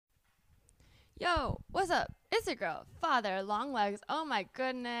Yo, what's up? It's your girl, Father Longlegs. Oh my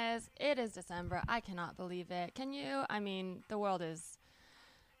goodness, it is December. I cannot believe it. Can you? I mean, the world is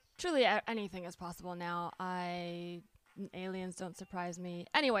truly anything is possible now. Aliens don't surprise me.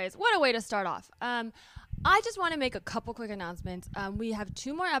 Anyways, what a way to start off. I just want to make a couple quick announcements. We have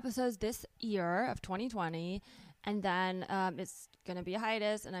 2 more episodes this year of 2020, and then it's gonna be a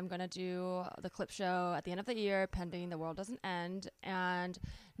hiatus, and I'm gonna do the clip show at the end of the year, pending the world doesn't end. And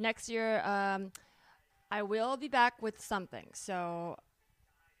next year, I will be back with something. So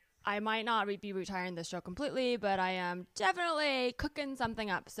I might not be retiring this show completely, but I am definitely cooking something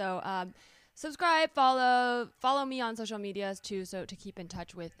up. So subscribe, follow me on social medias too, so to keep in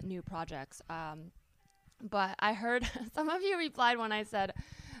touch with new projects. But I heard some of you replied when I said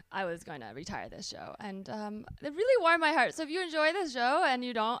I was going to retire this show, and it really warmed my heart. So if you enjoy this show and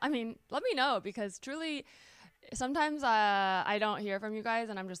you don't, let me know, because truly sometimes I don't hear from you guys,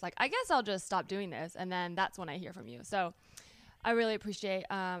 and I'm just like, I guess I'll just stop doing this, and then that's when I hear from you. So I really appreciate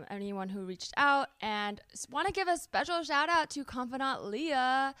anyone who reached out, and want to give a special shout out to confidant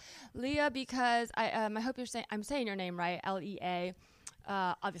Leah, because I hope I'm saying your name right, Lea.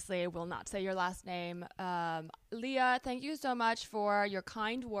 Obviously, I will not say your last name. Leah, thank you so much for your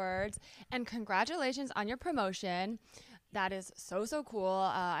kind words, and congratulations on your promotion. That is so cool.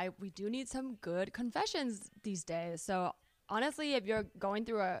 We do need some good confessions these days. So honestly, if you're going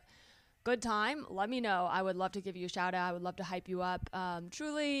through a good time, let me know. I would love to give you a shout out. I would love to hype you up.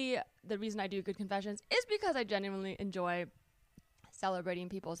 Truly, the reason I do good confessions is because I genuinely enjoy celebrating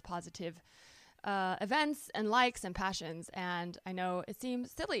people's positive events and likes and passions. And I know it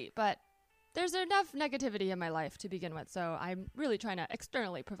seems silly, but there's enough negativity in my life to begin with. So I'm really trying to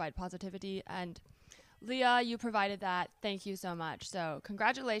externally provide positivity, and Leah, you provided that. Thank you so much. So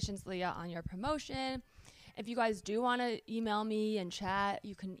congratulations, Leah, on your promotion. If you guys do want to email me and chat,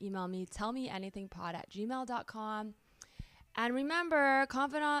 you can email me, tellmeanythingpod@gmail.com. And remember,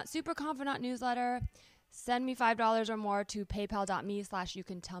 Super Confidant newsletter, send me $5 or more to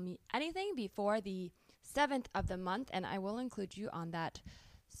paypal.me/youcantellmeanything before the 7th of the month, and I will include you on that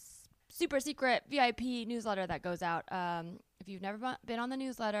super secret VIP newsletter that goes out. If you've never been on the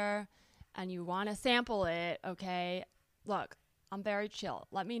newsletter and you want to sample it, okay, look, I'm very chill.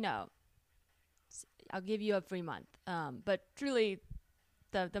 Let me know. I'll give you a free month. But truly,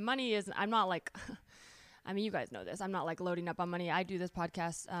 the money is, I'm not like, you guys know this. I'm not like loading up on money. I do this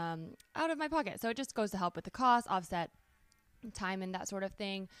podcast out of my pocket. So it just goes to help with the cost, offset time and that sort of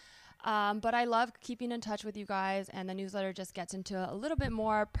thing. But I love keeping in touch with you guys, and the newsletter just gets into a little bit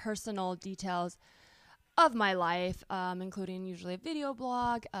more personal details of my life, including usually a video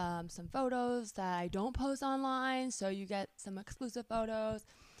blog, some photos that I don't post online, so you get some exclusive photos,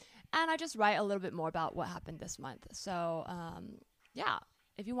 and I just write a little bit more about what happened this month. So yeah,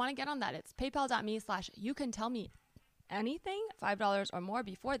 if you want to get on that, it's paypal.me/youcantellmeanything, $5 or more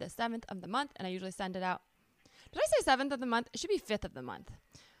before the 7th of the month, and I usually send it out. Did I say 7th of the month? It should be 5th of the month.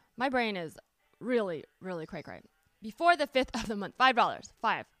 My brain is really cray-cray. Before the 5th of the month, $5,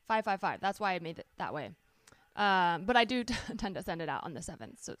 5. That's why I made it that way. But I do tend to send it out on the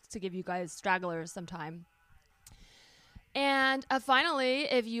 7th, so to give you guys stragglers some time. And finally,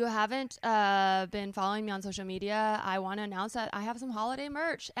 if you haven't been following me on social media, I want to announce that I have some holiday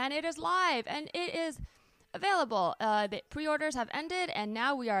merch, and it is live, and it is available. The pre-orders have ended, and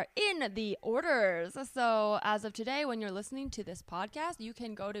now we are in the orders. So as of today, when you're listening to this podcast, you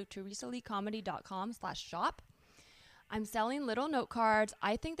can go to teresaleecomedy.com/shop. I'm selling little note cards.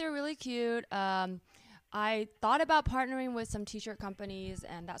 I think they're really cute. I thought about partnering with some t-shirt companies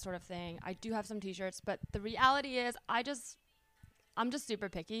and that sort of thing. I do have some t-shirts, but the reality is I'm just super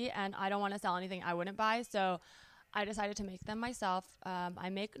picky, and I don't want to sell anything I wouldn't buy. So I decided to make them myself. I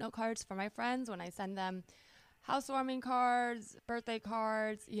make note cards for my friends when I send them housewarming cards, birthday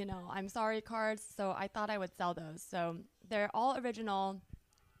cards, I'm sorry cards. So I thought I would sell those. So they're all original.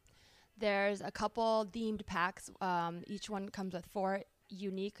 There's a couple themed packs. Each one comes with 4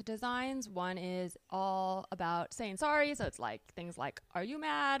 unique designs. One is all about saying sorry. So it's like things like, are you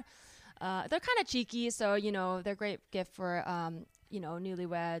mad? They're kind of cheeky. So, they're a great gift for,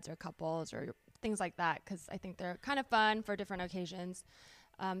 newlyweds or couples or things like that, because I think they're kind of fun for different occasions.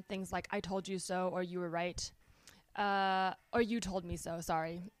 Things like I told you so, or you were right, or you told me so,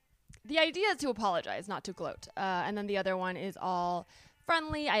 sorry. The idea is to apologize, not to gloat. And then the other one is all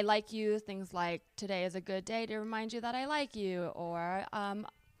friendly, I like you, things like today is a good day to remind you that I like you, or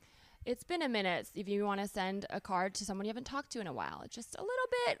it's been a minute, if you want to send a card to someone you haven't talked to in a while. It's just a little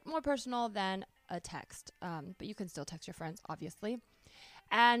bit more personal than a text, but you can still text your friends, obviously.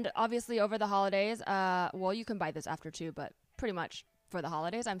 And obviously over the holidays, you can buy this after too, but pretty much for the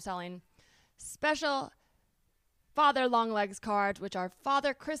holidays, I'm selling special Father Longlegs cards, which are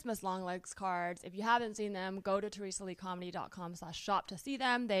Father Christmas Longlegs cards. If you haven't seen them, go to teresaleecomedy.com/shop to see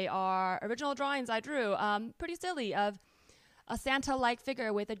them. They are original drawings I drew, pretty silly, of a Santa-like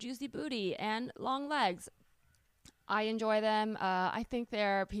figure with a juicy booty and long legs. I enjoy them. I think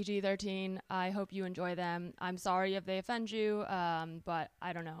they're PG-13. I hope you enjoy them. I'm sorry if they offend you, but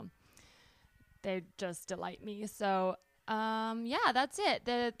I don't know. They just delight me. So yeah, that's it.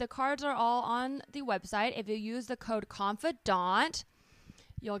 The cards are all on the website. If you use the code CONFIDANT,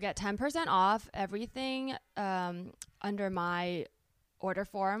 you'll get 10% off everything under my order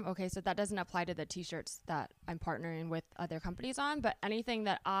form. Okay, so that doesn't apply to the t-shirts that I'm partnering with other companies on, but anything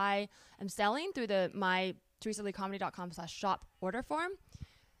that I am selling through my teresaleecomedy.com/shop order form,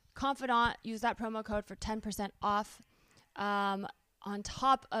 Confidant, use that promo code for 10% off. On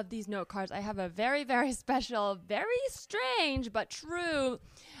top of these note cards, I have a very, very special, very strange but true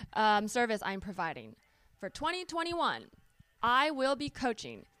service I'm providing. For 2021, I will be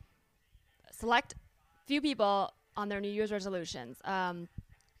coaching select few people on their New Year's resolutions.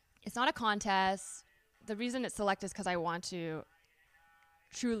 It's not a contest. The reason it's select is because I want to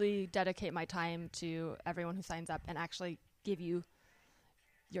truly dedicate my time to everyone who signs up and actually give you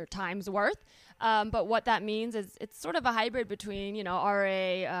your time's worth. But what that means is it's sort of a hybrid between,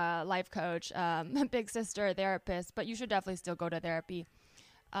 RA, life coach, big sister, therapist, but you should definitely still go to therapy.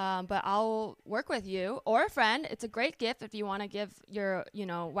 But I'll work with you or a friend. It's a great gift if you want to give your,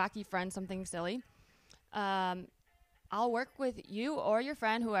 wacky friend something silly. I'll work with you or your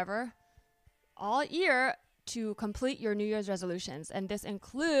friend, whoever, all year to complete your New Year's resolutions. And this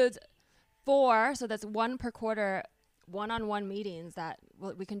includes 4, so that's 1 per quarter, one-on-one meetings that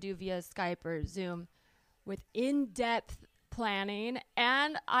we can do via Skype or Zoom with in-depth planning.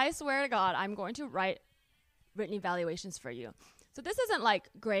 And I swear to God, I'm going to write written evaluations for you. So this isn't like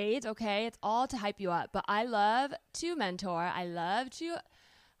grades, okay? It's all to hype you up. But I love to mentor. I love to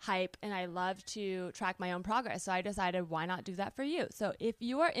hype, and I love to track my own progress. So I decided, why not do that for you? So if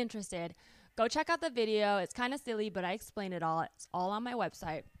you are interested, go check out the video. It's kind of silly, but I explain it all. It's all on my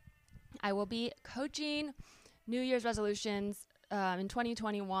website. I will be coaching New Year's resolutions in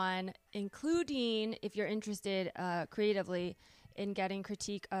 2021, including, if you're interested creatively in getting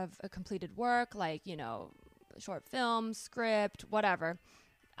critique of a completed work, like, short film, script, whatever,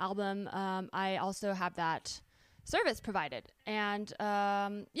 album. I also have that service provided. And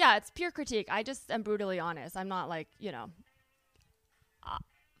yeah, it's pure critique. I just am brutally honest. I'm not like,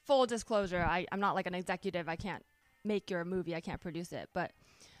 full disclosure, I'm not like an executive. I can't make your movie. I can't produce it. But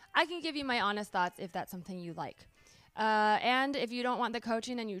I can give you my honest thoughts if that's something you like. And if you don't want the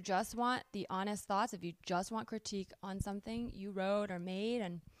coaching and you just want the honest thoughts, if you just want critique on something you wrote or made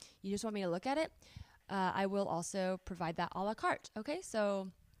and you just want me to look at it, I will also provide that a la carte. Okay, so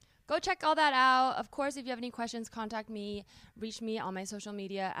go check all that out. Of course, if you have any questions, contact me. Reach me on my social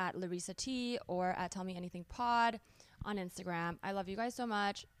media at Larissa T or at Tell Me Anything Pod on Instagram. I love you guys so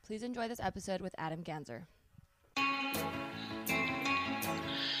much. Please enjoy this episode with Adam Ganser.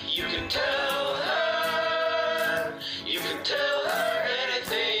 You can tell her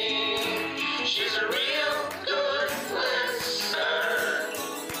anything. She's a real good listener.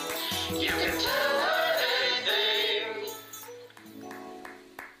 You can tell her anything.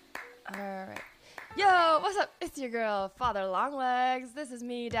 All right. Yo, what's up? It's your girl, Father Longlegs. This is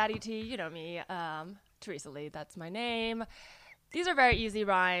me, Daddy T. You know me, Teresa Lee. That's my name. These are very easy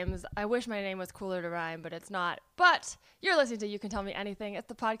rhymes. I wish my name was cooler to rhyme, but it's not. But you're listening to You Can Tell Me Anything. It's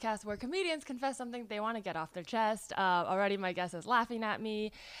the podcast where comedians confess something they want to get off their chest. Already my guest is laughing at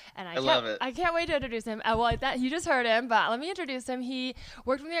me. And I love it. I can't wait to introduce him. You just heard him, but let me introduce him. He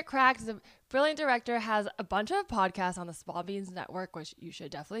worked with me at Cracked. He's a brilliant director, has a bunch of podcasts on the Small Beans Network, which you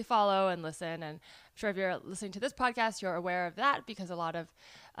should definitely follow and listen. And I'm sure if you're listening to this podcast, you're aware of that because a lot of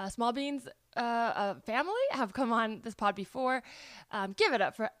Small Beans family have come on this pod before. Give it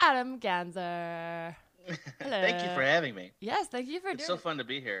up for Adam Ganser. Hello. Thank you for having me. Yes, thank you for doing it. It's so fun to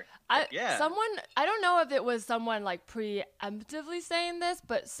be here. I don't know if it was someone like preemptively saying this,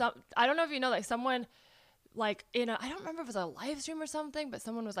 but I don't know if you know, like someone like I don't remember if it was a live stream or something, but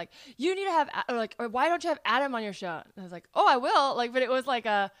someone was like, you need to have, or why don't you have Adam on your show? And I was like, oh, I will. Like, but it was like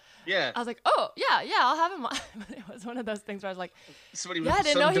I was like, oh yeah, I'll have him on. But it was one of those things where I was like, I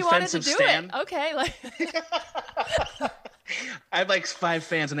didn't know he wanted to do it. Okay. Like, I have like 5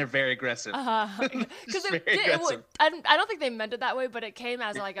 fans and they're very aggressive. Because Very aggressive. I don't think they meant it that way, but it came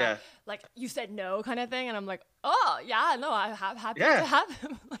as like Yeah. like you said no kind of thing, and I'm like, oh yeah, no, I'm happy Yeah. to have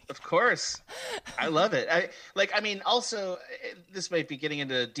him. Like, Of course. I love it. I mean, also, this might be getting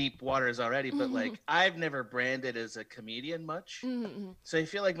into deep waters already, but like, I've never branded as a comedian much. So I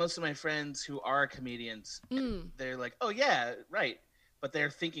feel like most of my friends who are comedians, they're like, oh yeah, right. But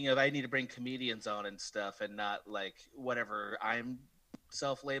they're thinking of, I need to bring comedians on and stuff, and not like whatever I'm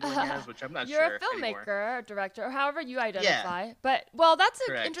self-labeling as, which I'm not You're sure a filmmaker, anymore. director, or however you identify. But well, that's an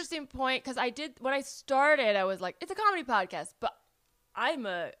Correct. interesting point, because when I started, I was like, it's a comedy podcast, but I'm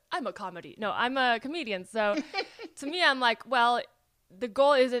a comedy. No, I'm a comedian. So to me, I'm like, well, the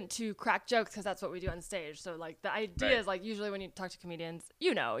goal isn't to crack jokes, because that's what we do on stage. So like the idea is like, usually when you talk to comedians,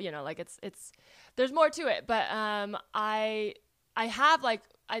 like it's there's more to it. But I have like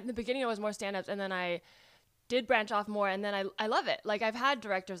in the beginning it was more stand-ups, and then I did branch off more, and then I love it. Like I've had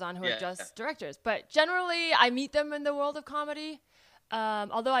directors on who are just directors, but generally I meet them in the world of comedy.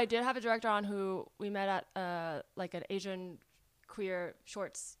 Although I did have a director on who we met at like an Asian queer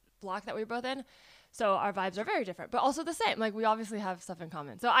shorts block that we were both in. So our vibes are very different, but also the same. Like we obviously have stuff in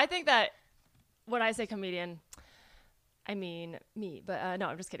common. So I think that when I say comedian, I mean me, but no,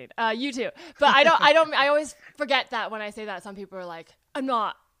 I'm just kidding. You too. But I always forget that when I say that, some people are like, I'm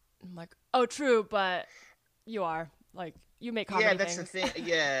not. I'm like, oh, true, but you are. Like, you make comedy that's things. the thing.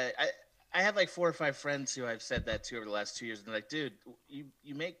 Yeah, I have like 4 or 5 friends who I've said that to over the last 2 years, and they're like, dude,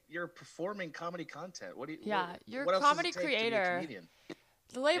 you're performing comedy content. What do you? Yeah, what, you're what a else does comedy it take to be a creator. comedian?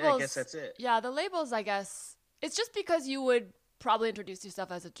 The labels. Yeah, I guess that's it. Yeah, the labels, I guess, it's just because you would probably introduce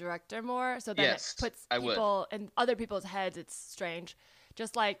yourself as a director more, so then it puts people in other people's heads. It's strange.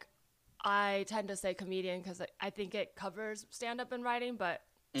 Just like I tend to say comedian because I think it covers stand-up and writing, but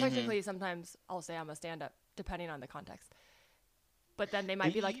technically sometimes I'll say I'm a stand-up depending on the context. But then they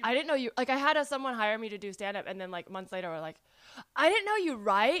might be like, I didn't know you, like I had someone hire me to do stand-up, and then like months later we're like, I didn't know you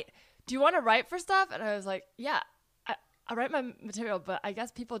write. Do you want to write for stuff? And I was like, yeah, I write my material, but I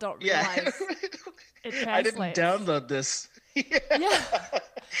guess people don't realize it translates. I didn't download this. Yeah.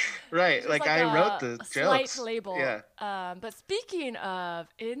 Right. Like I wrote the jokes. Slight label. Yeah. But speaking of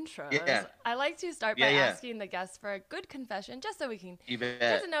intros, I like to start by asking the guests for a good confession, just so we can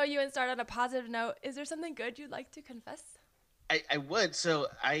get to know you and start on a positive note. Is there something good you'd like to confess? I would. So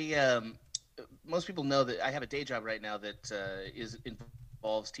most people know that I have a day job right now that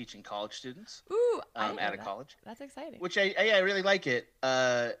involves teaching college students. Ooh, out of college. That's exciting. Which I really like it.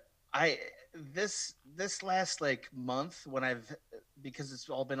 This last like month because it's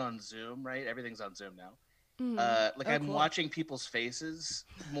all been on Zoom, right? Everything's on Zoom now. I'm watching people's faces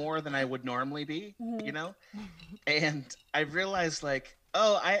more than I would normally be, and I've realized like,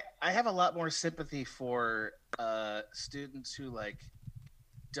 I have a lot more sympathy for students who like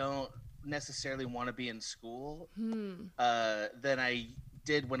don't necessarily want to be in school than I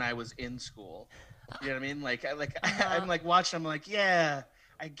did when I was in school. You know what I mean? I'm like watching. I'm like, yeah,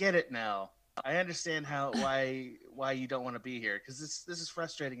 I get it now. I understand why you don't want to be here, because this is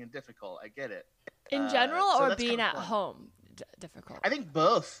frustrating and difficult. I get it. In general, or being at home difficult? I think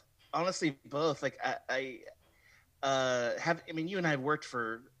both. Honestly, both. Like I mean, you and I have worked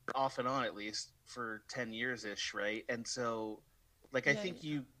for off and on at least for 10 years ish, right? And so, like, I think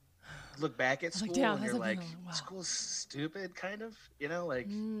you look back at school and you're like, school's stupid, kind of,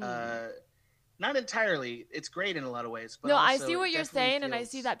 not entirely. It's great in a lot of ways. But no, also I see what you're saying, and I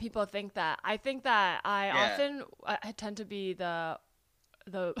see that people think that. I think that I tend to be the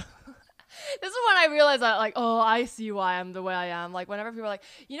this is when I realize that, like, I see why I'm the way I am. Like, whenever people are like,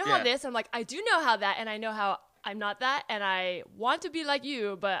 how this, I'm like, I do know how that, and I know how I'm not that, and I want to be like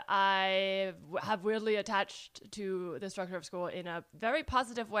you, but I have weirdly attached to the structure of school in a very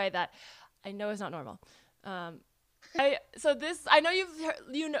positive way that I know is not normal. I know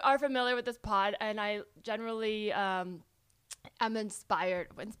you are familiar with this pod, and I generally am inspired.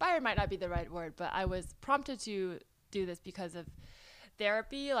 Inspired might not be the right word, but I was prompted to do this because of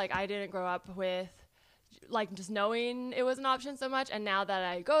therapy. Like, I didn't grow up with like just knowing it was an option so much, and now that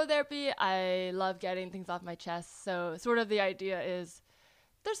I go to therapy, I love getting things off my chest. So sort of the idea is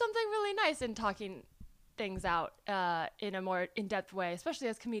there's something really nice in talking things out in a more in-depth way, especially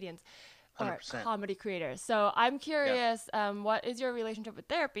as comedians or 100%. Comedy creators. So I'm curious, what is your relationship with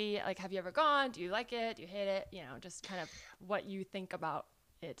therapy? Like, have you ever gone? Do you like it? Do you hate it? Just kind of what you think about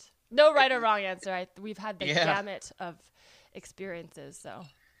it. No right or wrong answer. We've had the gamut of experiences, so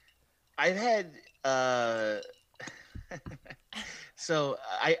I've had so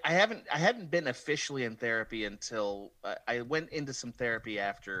I haven't been officially in therapy until I went into some therapy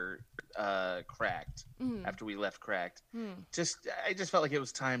after Cracked, after we left Cracked. I just felt like it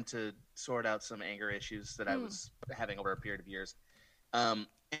was time to sort out some anger issues that I was having over a period of years.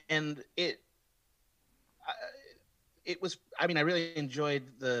 And it was, I mean, I really enjoyed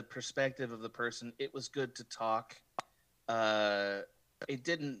the perspective of the person. It was good to talk. It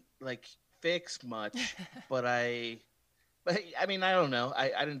didn't like fix much, but I mean, I don't know.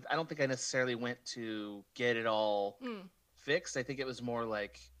 I don't think I necessarily went to get it all fixed. I think it was more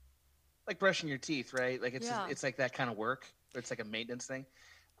like brushing your teeth, right? Like it's like that kind of work. It's like a maintenance thing.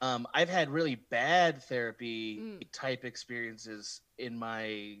 I've had really bad therapy type experiences in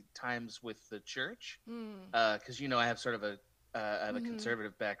my times with the church, because I have sort of I have a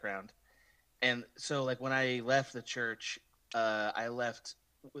conservative background, and so like when I left the church, I left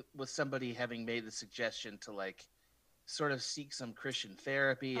with somebody having made the suggestion to like sort of seek some Christian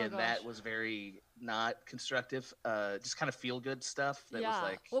therapy, and that was very not constructive. Just kind of feel good stuff. That was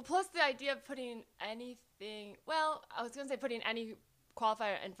like, well, plus the idea of putting anything. Well, I was gonna say putting any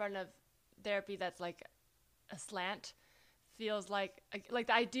qualifier in front of therapy that's like a slant feels like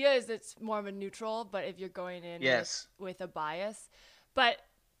the idea is it's more of a neutral, but if you're going in with a bias. But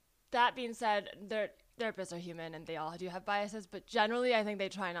that being said, therapists are human and they all do have biases, but generally I think they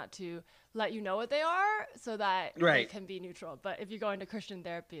try not to let you know what they are so that they can be neutral. But if you go into Christian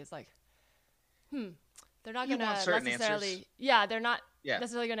therapy, it's like, they're not going to necessarily, they're not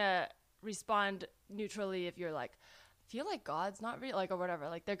necessarily going to respond neutrally if you're like, feel like God's not real, like, or whatever.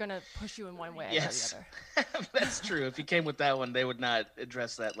 Like, they're going to push you in one way or the other. That's true. If you came with that one, they would not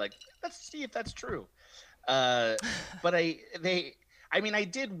address that. Like, let's see if that's true. But I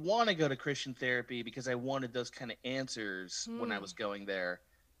did want to go to Christian therapy because I wanted those kind of answers when I was going there.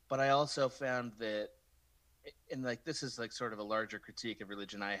 But I also found that, and like this is like sort of a larger critique of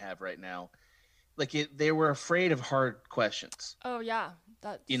religion I have right now, like they were afraid of hard questions. Oh yeah,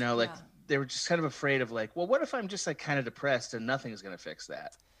 that's they were just kind of afraid of like, well, what if I'm just like kind of depressed and nothing's gonna fix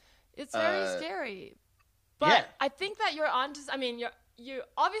that? It's very scary. But I think that you're on to. I mean, you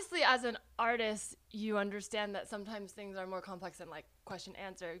obviously as an artist, you understand that sometimes things are more complex than like question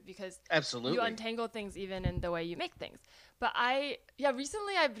answer because absolutely you untangle things even in the way you make things. But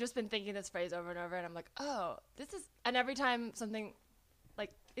recently I've just been thinking this phrase over and over, and I'm like, oh, this is, and every time something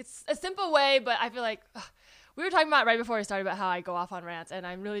like it's a simple way, but I feel like we were talking about right before we started about how I go off on rants, and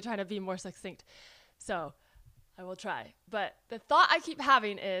I'm really trying to be more succinct. So I will try. But the thought I keep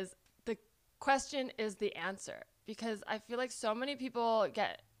having is the question is the answer. Because I feel like so many people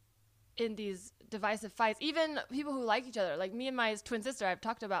get in these divisive fights, even people who like each other. Like me and my twin sister, I've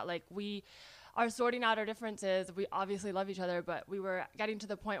talked about, like, we are sorting out our differences. We obviously love each other, but we were getting to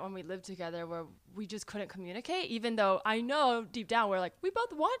the point when we lived together where we just couldn't communicate, even though I know deep down we're like, we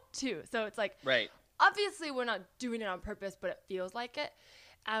both want to. So it's like, obviously we're not doing it on purpose, but it feels like it.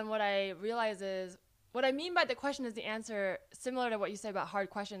 And what I realize is, what I mean by the question is the answer, similar to what you say about hard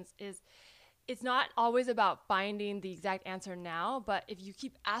questions, is it's not always about finding the exact answer now, but if you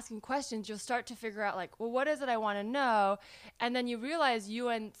keep asking questions, you'll start to figure out like, well, what is it I want to know? And then you realize you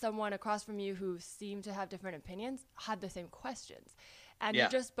and someone across from you who seem to have different opinions had the same questions. And you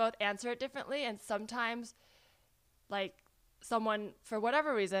just both answer it differently. And sometimes like someone, for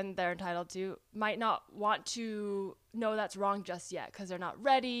whatever reason they're entitled to, might not want to know that's wrong just yet because they're not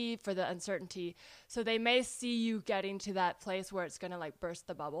ready for the uncertainty. So they may see you getting to that place where it's going to like burst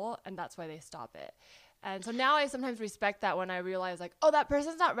the bubble, and that's why they stop it. And so now I sometimes respect that when I realize like, oh, that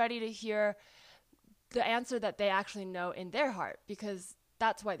person's not ready to hear the answer that they actually know in their heart, because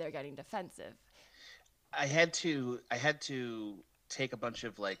that's why they're getting defensive. I had to take a bunch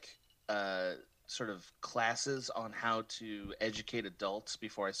of like sort of classes on how to educate adults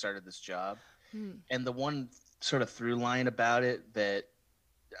before I started this job. And the one sort of through line about it that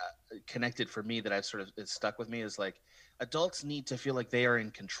connected for me that I've sort of, it stuck with me, is like, adults need to feel like they are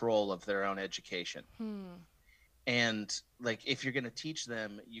in control of their own education. And like, if you're going to teach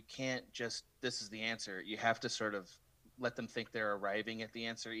them, you can't just, this is the answer. You have to sort of let them think they're arriving at the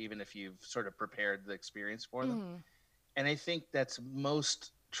answer, even if you've sort of prepared the experience for them. And I think that's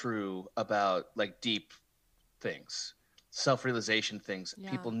most true about like deep things, self-realization things.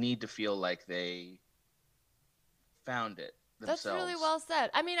 People need to feel like they found it themselves. That's really well said.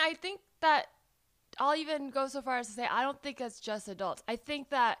 I mean, I think that I'll even go so far as to say I don't think it's just adults. I think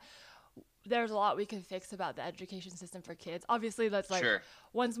that there's a lot we can fix about the education system for kids. Obviously, that's like,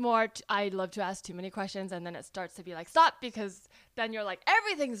 once more, I love to ask too many questions, and then it starts to be like, stop, because then you're like,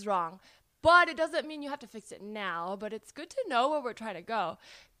 everything's wrong. But it doesn't mean you have to fix it now, but it's good to know where we're trying to go.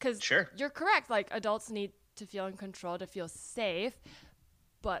 Because you're correct, like, adults need to feel in control, to feel safe,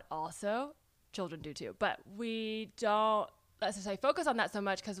 but also children do too. But we don't let's say focus on that so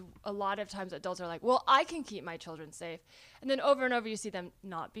much because a lot of times adults are like, well, I can keep my children safe. And then over and over you see them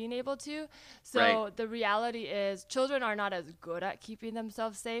not being able to. So the reality is children are not as good at keeping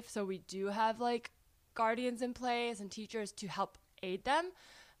themselves safe. So we do have like guardians in place and teachers to help aid them.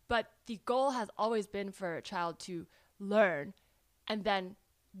 But the goal has always been for a child to learn and then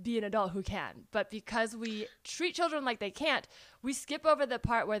be an adult who can. But because we treat children like they can't, we skip over the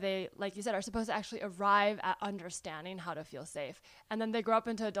part where they, like you said, are supposed to actually arrive at understanding how to feel safe. And then they grow up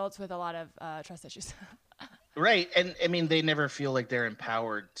into adults with a lot of trust issues. Right. And I mean, they never feel like they're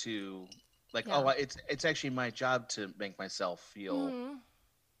empowered to like, oh, it's actually my job to make myself feel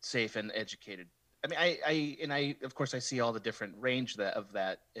safe and educated. I mean, I of course I see all the different range of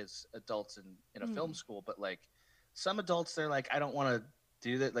that as adults in a film school, but like some adults, they're like, I don't want to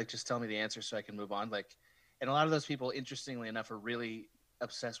do that. Like, just tell me the answer so I can move on. Like, and a lot of those people, interestingly enough, are really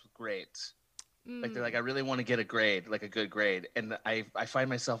obsessed with grades. Like, they're like, I really want to get a grade, like a good grade. And I find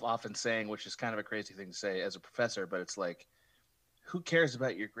myself often saying, which is kind of a crazy thing to say as a professor, but it's like, who cares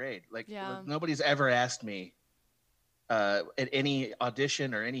about your grade? Like, nobody's ever asked me at any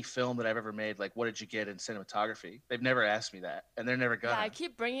audition or any film that I've ever made, like, what did you get in cinematography? They've never asked me that, and they're never gonna. Yeah, I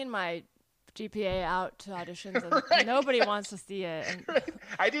keep bringing my GPA out to auditions, and nobody wants to see it. And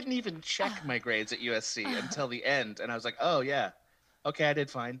I didn't even check my grades at USC until the end, and I was like, oh, yeah, okay, I did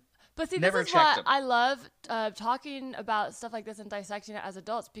fine. But see, this is what I love talking about stuff like this and dissecting it as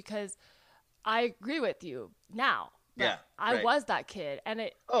adults, because I agree with you now. Yeah, I was that kid, and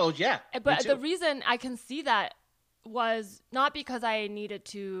it. Oh yeah. But the reason I can see that was not because I needed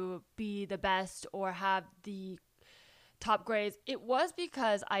to be the best or have the top grades. It was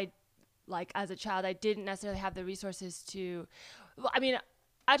because as a child, I didn't necessarily have the resources to. I mean,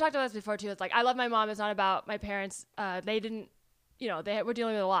 I talked about this before too. It's like, I love my mom. It's not about my parents. They didn't. They were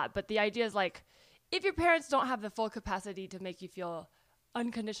dealing with a lot. But the idea is like, if your parents don't have the full capacity to make you feel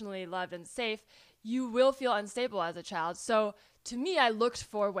unconditionally loved and safe, you will feel unstable as a child. So to me, I looked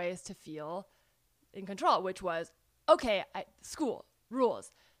for ways to feel in control, which was, okay, school,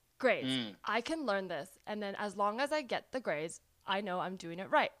 rules, grades. I can learn this. And then as long as I get the grades, I know I'm doing it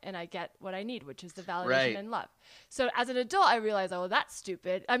right. And I get what I need, which is the validation and love. So as an adult, I realized, oh, that's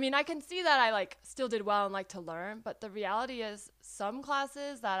stupid. I mean, I can see that I still did well and like to learn. But the reality is some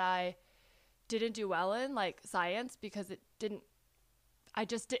classes that I didn't do well in, like science, because it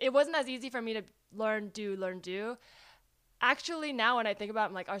wasn't as easy for me to learn, do. Actually, now when I think about it,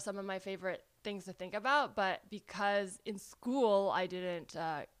 I'm like, are some of my favorite things to think about. But because in school, I didn't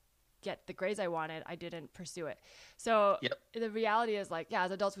get the grades I wanted, I didn't pursue it. So the reality is like,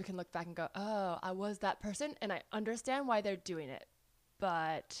 as adults, we can look back and go, oh, I was that person and I understand why they're doing it.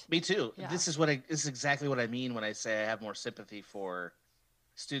 But me too. Yeah. This is exactly what I mean when I say I have more sympathy for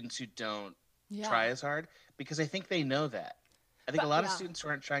students who don't try as hard, because I think they know that. I think a lot of students who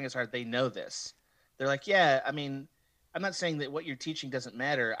aren't trying as hard, they know this. They're like, I mean, I'm not saying that what you're teaching doesn't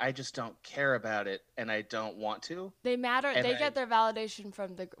matter. I just don't care about it, and I don't want to. They matter. And they get their validation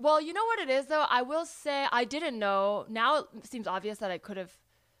from the... Well, you know what it is, though? I will say I didn't know. Now it seems obvious that I could have...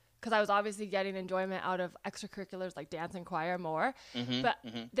 Because I was obviously getting enjoyment out of extracurriculars like dance and choir more. But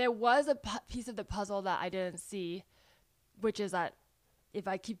there was a piece of the puzzle that I didn't see, which is that if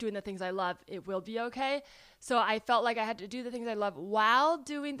I keep doing the things I love, it will be okay. So I felt like I had to do the things I love while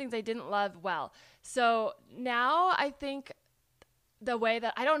doing things I didn't love well. So now I think the way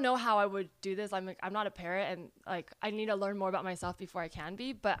that I don't know how I would do this. I'm not a parent, and I need to learn more about myself before I can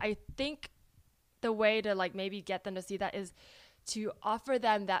be. But I think the way to maybe get them to see that is to offer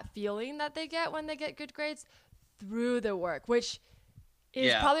them that feeling that they get when they get good grades through the work, which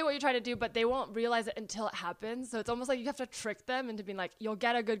is probably what you're trying to do, but they won't realize it until it happens. So it's almost like you have to trick them into being like, you'll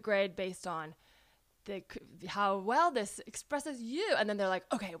get a good grade based on how well this expresses you. And then they're like,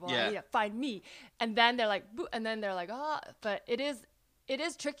 okay, well, I need to find me. And then they're like, boo, and then they're like, oh, but it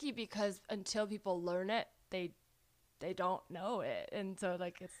is tricky because until people learn it, they don't know it. And so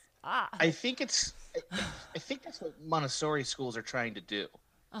it's, I think that's what Montessori schools are trying to do.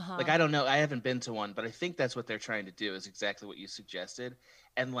 I don't know. I haven't been to one, but I think that's what they're trying to do is exactly what you suggested.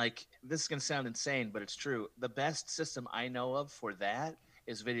 And this is going to sound insane, but it's true. The best system I know of for that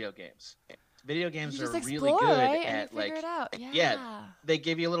is video games. Video games are really good at figure it out. They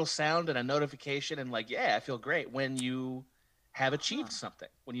give you a little sound and a notification and I feel great when you have achieved something,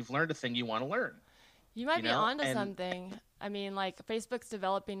 when you've learned a thing you want to learn. You might be onto something. I mean, Facebook's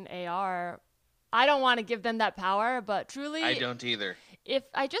developing AR. I don't want to give them that power, but truly, I don't either. If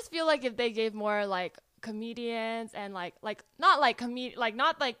I just feel like if they gave more comedians and not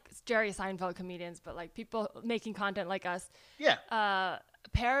Jerry Seinfeld comedians, but people making content like us. Yeah.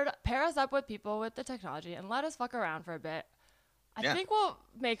 Pair us up with people with the technology and let us fuck around for a bit. I Yeah. think we'll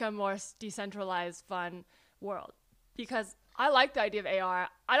make a more decentralized, fun world because I like the idea of AR.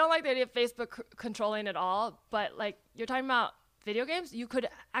 I don't like the idea of Facebook controlling it all, but like you're talking about video games, you could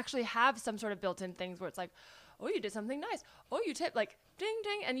actually have some sort of built-in things where it's like, oh, you did something nice. Oh, you tip like ding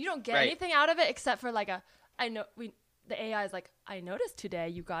ding, and you don't get anything out of it except for like the AI is like, I noticed today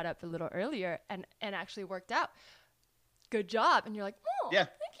you got up a little earlier and actually worked out. Good job. And you're like, oh, Yeah.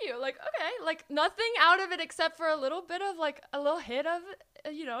 thank you. Like, okay, like nothing out of it except for a little bit of like a little hit of,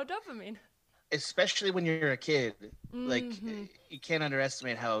 dopamine. Especially when you're a kid, like you can't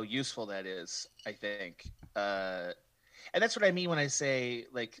underestimate how useful that is, I think. And that's what I mean when I say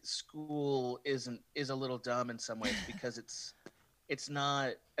like school is a little dumb in some ways because it's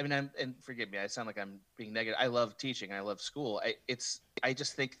not. I mean, and forgive me, I sound like I'm being negative. I love teaching. I love school. I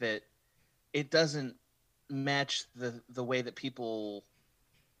just think that it doesn't match the way that people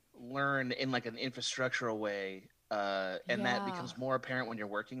learn in like an infrastructural way, and that becomes more apparent when you're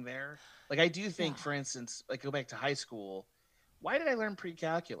working there. Like I do think, for instance, like go back to high school. Why did I learn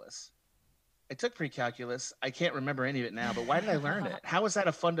pre-calculus? I took pre-calculus. I can't remember any of it now, but why did I learn it? How is that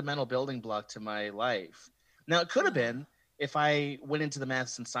a fundamental building block to my life? Now, it could have been if I went into the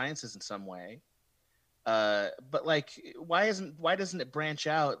maths and sciences in some way. But like, why doesn't it branch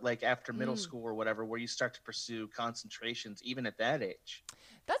out like after middle school or whatever, where you start to pursue concentrations even at that age?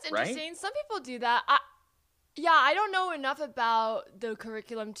 That's interesting. Right? Some people do that. I don't know enough about the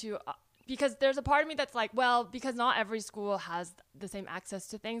curriculum to because there's a part of me that's like, well, because not every school has the same access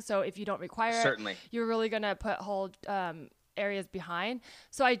to things. So if you don't require Certainly. it, you're really going to put whole areas behind.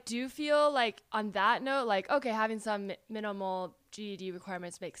 So I do feel like on that note, like, okay, having some minimal GED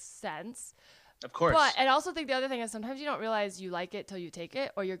requirements makes sense. Of course. But I also think the other thing is sometimes you don't realize you like it till you take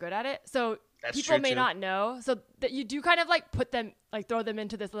it or you're good at it. So that's people may not know. So that you do kind of like put them, like throw them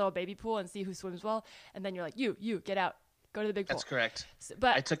into this little baby pool and see who swims well. And then you're like, you get out, go to the big pool. That's correct. So,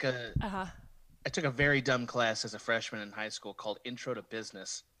 but I took a very dumb class as a freshman in high school called Intro to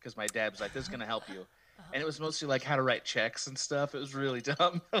Business because my dad was like, this is going to help you. And it was mostly like how to write checks and stuff. It was really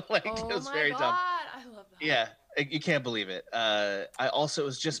dumb. It was very dumb. I love that. Yeah. You can't believe it. It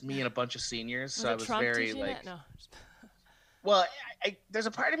was just me and a bunch of seniors. So I was Trump very like, it? No. Well, there's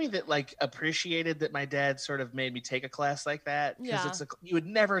a part of me that like appreciated that my dad sort of made me take a class like that because you would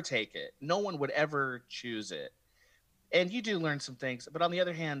never take it. No one would ever choose it. And you do learn some things. But on the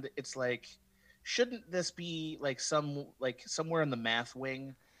other hand, it's like, shouldn't this be like somewhere in the math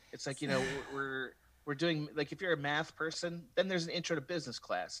wing? It's like, we're doing like if you're a math person, then there's an intro to business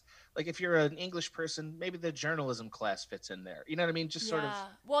class. Like if you're an English person, maybe the journalism class fits in there. You know what I mean? Just sort of.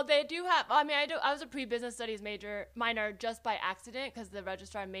 Well, they do have. I mean, I was a pre-business studies minor just by accident because the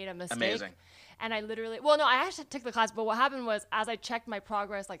registrar made a mistake. Amazing. And I literally, I actually took the class, but what happened was as I checked my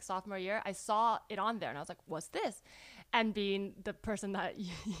progress like sophomore year, I saw it on there and I was like, what's this? And being the person that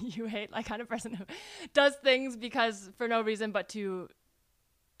you hate, like kind of person who does things because for no reason but to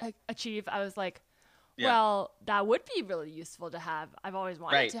achieve, I was like, well, that would be really useful to have. I've always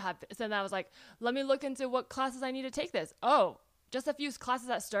wanted to have. So then I was like, let me look into what classes I need to take this. Oh, just a few classes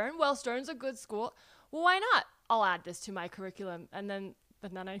at Stern. Well, Stern's a good school. Well, why not? I'll add this to my curriculum. And then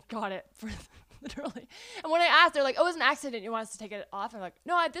I got it for literally. And when I asked, they're like, oh, it was an accident. You want us to take it off? I'm like,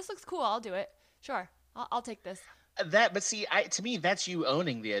 no, this looks cool. I'll do it. Sure. I'll take this. But see, to me, that's you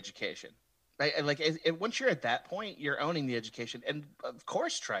owning the education. Right? Like once you're at that point, you're owning the education. And of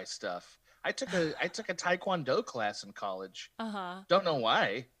course, try stuff. I took a Taekwondo class in college. Don't know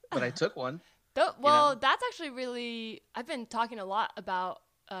why, but I took one. That's actually really. I've been talking a lot about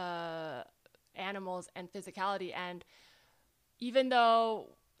animals and physicality, and even though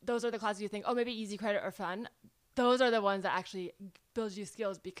those are the classes you think, oh, maybe easy credit or fun, those are the ones that actually build you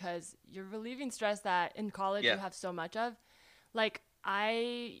skills because you're relieving stress that in college you have so much of. Like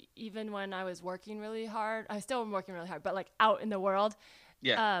even when I was working really hard, I still am working really hard, but like out in the world.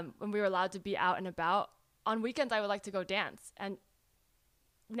 Yeah. When we were allowed to be out and about on weekends, I would like to go dance. And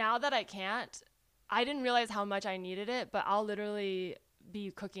now that I can't, I didn't realize how much I needed it, but I'll literally be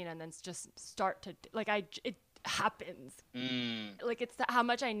cooking and then just start to it happens. Like it's how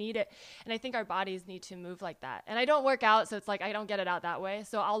much I need it. And I think our bodies need to move like that. And I don't work out. So it's like, I don't get it out that way.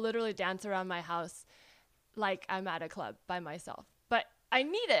 So I'll literally dance around my house like I'm at a club by myself, but I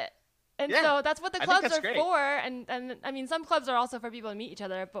need it. And so that's what the clubs are for. And I mean, some clubs are also for people to meet each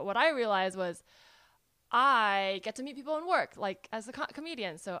other. But what I realized was I get to meet people in work, like as a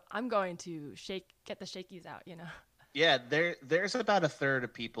comedian. So I'm going to get the shakies out, Yeah, there's about a third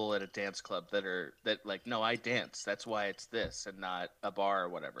of people at a dance club that like, no, I dance. That's why it's this and not a bar or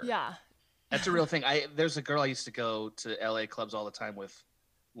whatever. Yeah. That's a real thing. There's a girl I used to go to LA clubs all the time with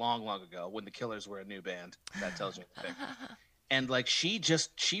long ago when the Killers were a new band. That tells you anything. and like she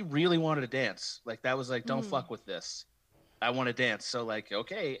really wanted to dance. Like that was like, don't fuck with this. I want to dance. So like,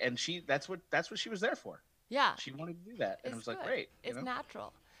 okay, and that's what she was there for. Yeah. She wanted to do that, and it was like, good. great. It's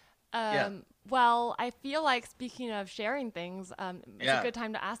natural. Yeah. Well, I feel like speaking of sharing things, it's a good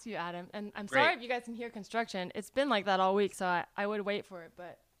time to ask you, Adam. And I'm sorry if you guys can hear construction. It's been like that all week, so I would wait for it,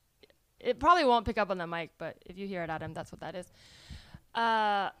 but it probably won't pick up on the mic. But if you hear it, Adam, that's what that is.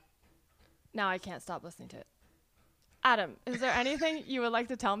 Now I can't stop listening to it. Adam, is there anything you would like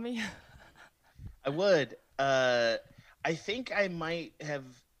to tell me? I would. I think I might have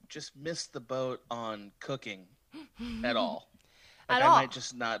just missed the boat on cooking at all. Like I might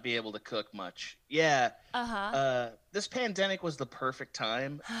just not be able to cook much. Yeah. This pandemic was the perfect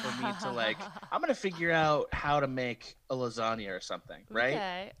time for me to like, I'm going to figure out how to make a lasagna or something, right?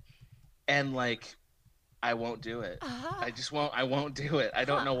 Okay. And like, I won't do it. I won't do it. I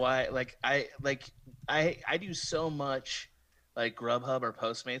don't know why. Like I do so much like Grubhub or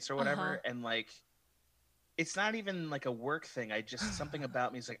Postmates or whatever, and like it's not even like a work thing. I just something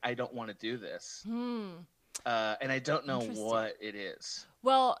about me is like I don't want to do this, and I don't know what it is.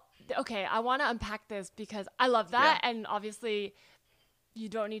 Well, okay, I want to unpack this because I love that, and obviously you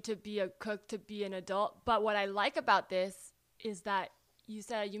don't need to be a cook to be an adult. But what I like about this is that you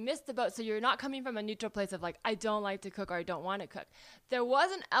said you missed the boat, so you're not coming from a neutral place of like I don't like to cook or I don't want to cook. There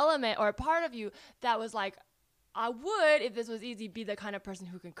was an element or a part of you that was like, I would, if this was easy, be the kind of person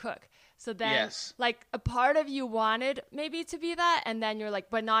who can cook. So then, like, a part of you wanted maybe to be that, and then you're like,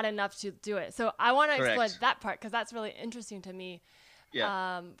 but not enough to do it. So I want to explore that part because that's really interesting to me.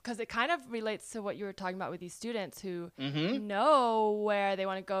 Yeah. Because it kind of relates to what you were talking about with these students who know where they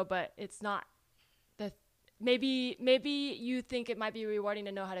want to go, but it's not the. Maybe you think it might be rewarding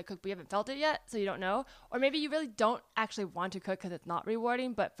to know how to cook, but you haven't felt it yet, so you don't know. Or maybe you really don't actually want to cook because it's not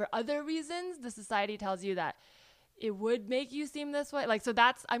rewarding, but for other reasons, the society tells you that it would make you seem this way. Like, so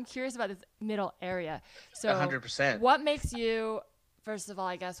I'm curious about this middle area. So 100%. What makes you, first of all,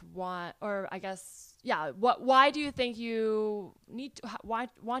 I guess, why do you think you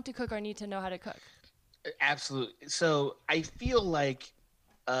want to cook or need to know how to cook? Absolutely. So I feel like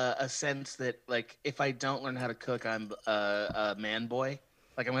a sense that like if I don't learn how to cook, I'm a man boy.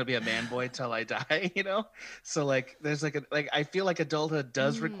 Like I'm gonna be a man boy till I die, you know. So like there's like I feel like adulthood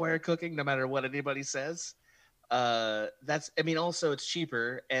does require cooking, no matter what anybody says. Also it's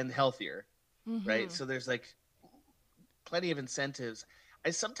cheaper and healthier, right? So there's like plenty of incentives.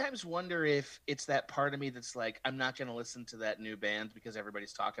 I sometimes wonder if it's that part of me that's like I'm not gonna listen to that new band because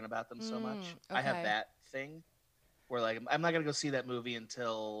everybody's talking about them so much. Okay. I have that thing. Where like I'm not gonna go see that movie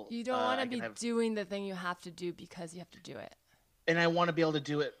until you don't want to be doing the thing you have to do because you have to do it, and I want to be able to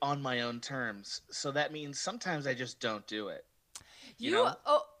do it on my own terms. So that means sometimes I just don't do it. You know?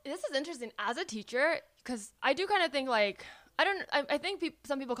 Oh, this is interesting as a teacher because I do kind of think like I think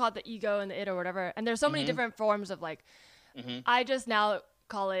some people call it the ego and the it or whatever, and there's so many different forms of like I just now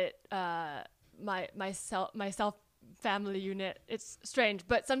call it myself family unit. It's strange,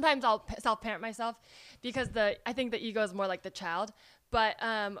 but sometimes I'll self-parent myself because I think the ego is more like the child, but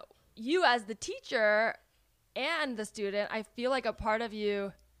you as the teacher and the student, I feel like a part of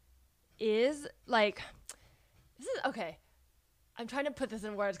you is like, this is okay, I'm trying to put this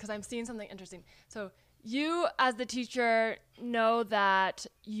in words because I'm seeing something interesting. So you as the teacher know that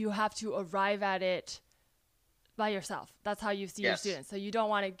you have to arrive at it by yourself. That's how you see your students. So you don't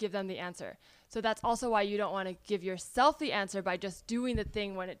want to give them the answer. So that's also why you don't want to give yourself the answer by just doing the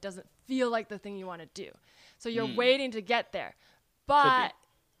thing when it doesn't feel like the thing you want to do. So you're waiting to get there. But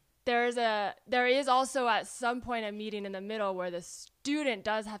there is also at some point a meeting in the middle where the student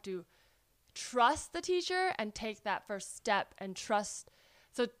does have to trust the teacher and take that first step and trust.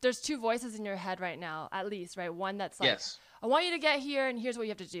 So there's two voices in your head right now, at least, right? One that's like, I want you to get here and here's what you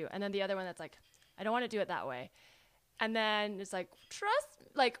have to do. And then the other one that's like, I don't want to do it that way. And then it's like, trust,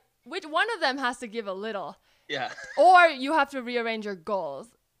 like, which one of them has to give a little? Yeah. Or you have to rearrange your goals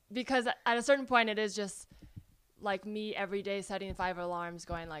because at a certain point it is just like me every day setting 5 alarms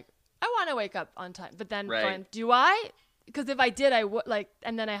going like, I want to wake up on time. But then going, do I? Because if I did, I would like,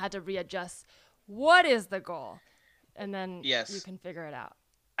 and then I had to readjust. What is the goal? And then you can figure it out.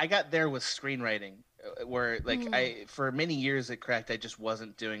 I got there with screenwriting where like for many years at Cracked, I just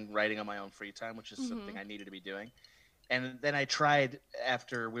wasn't doing writing on my own free time, which is something I needed to be doing. And then I tried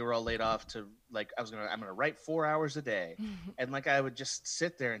after we were all laid off to like, I'm going to write 4 hours a day. And like, I would just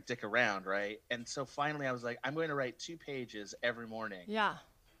sit there and dick around. Right. And so finally I was like, I'm going to write 2 pages every morning. Yeah.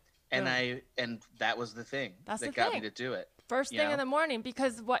 And that was the thing that got me to do it. First thing in the morning,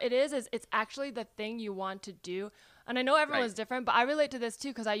 because what it is it's actually the thing you want to do. And I know everyone's different, but I relate to this too,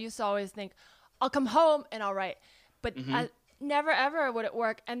 because I used to always think I'll come home and I'll write. But never ever would it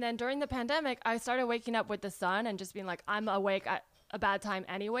work. And then during the pandemic, I started waking up with the sun and just being like, I'm awake at a bad time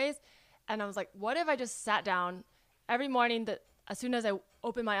anyways. And I was like, what if I just sat down every morning that as soon as I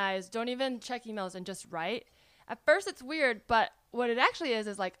open my eyes, don't even check emails and just write. At first it's weird, but what it actually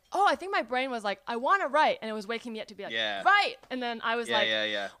is like, oh, I think my brain was like, I want to write. And it was waking me up to be like, write. And then I was well,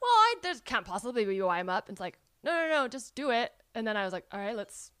 there can't possibly be why I'm up. And it's like, no, just do it. And then I was like, all right,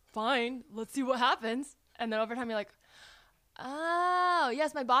 let's see what happens. And then over time you're like, oh,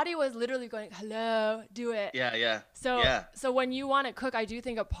 yes, my body was literally going, hello, do it. Yeah. So when you want to cook, I do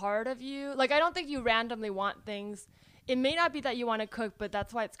think a part of you, like, I don't think you randomly want things. It may not be that you want to cook, but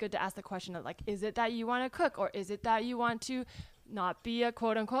that's why it's good to ask the question of, like, is it that you want to cook, or is it that you want to not be a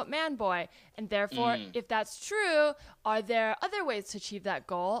quote unquote man boy? And therefore, if that's true, are there other ways to achieve that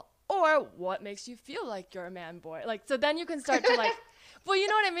goal? Or what makes you feel like you're a man boy? Like, so then you can start to like, well, you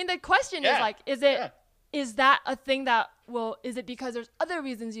know what I mean? The question is like, is that a thing that is it because there's other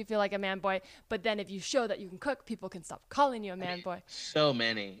reasons you feel like a man boy, but then if you show that you can cook, people can stop calling you a man boy? So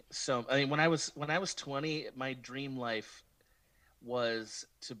many. When I was 20, my dream life was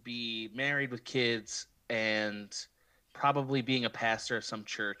to be married with kids and probably being a pastor of some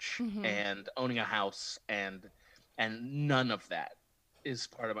church and owning a house, and none of that is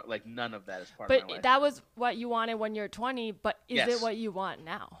part of my, like, none of that is part of my life. But that was what you wanted when you're 20, but is it what you want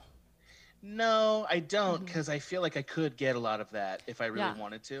now? No, I don't, because I feel like I could get a lot of that if I really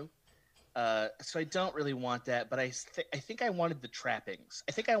wanted to. So I don't really want that, but I think I wanted the trappings.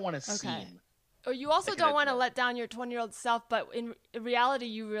 I think I want to seem. Or you also don't want to let down your 20-year-old self, but in reality,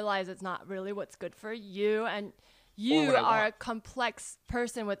 you realize it's not really what's good for you, and you are a complex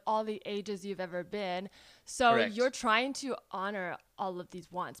person with all the ages you've ever been. So you're trying to honor all of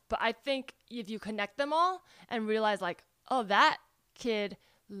these wants. But I think if you connect them all and realize, like, oh, that kid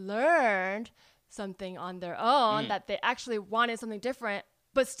learned something on their own, that they actually wanted something different,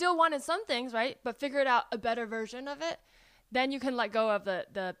 but still wanted some things, right? But figured out a better version of it. Then you can let go of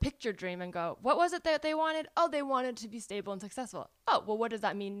the picture dream and go, what was it that they wanted? Oh, they wanted to be stable and successful. Oh, well, what does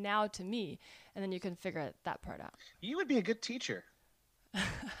that mean now to me? And then you can figure that part out. You would be a good teacher.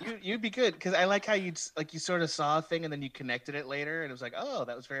 You'd be good, because I like how you sort of saw a thing and then you connected it later, and it was like, oh,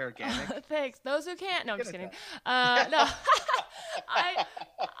 that was very organic. Thanks. Those who can't. No, I'm just kidding. No,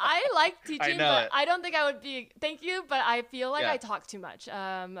 I like teaching, but I don't think I would be. Thank you, but I feel like I talk too much,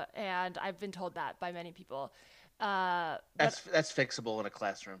 and I've been told that by many people. That's fixable in a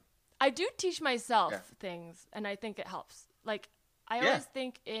classroom. I do teach myself things, and I think it helps. Like, I always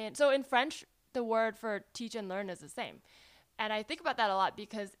think in French, the word for teach and learn is the same. And I think about that a lot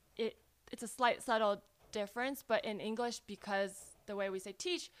because it's a slight subtle difference, but in English, because the way we say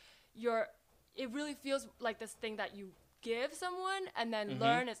teach, it really feels like this thing that you give someone, and then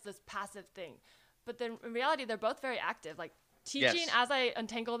learn is this passive thing. But then in reality, they're both very active. Like teaching, as I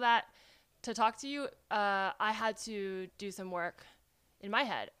untangle that to talk to you, I had to do some work in my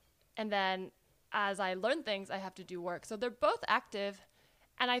head. And then as I learn things, I have to do work. So they're both active,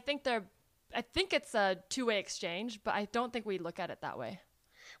 and I think it's a two-way exchange, but I don't think we look at it that way.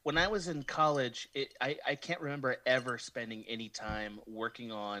 When I was in college, I can't remember ever spending any time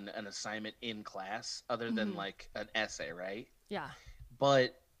working on an assignment in class other than like an essay, right? Yeah.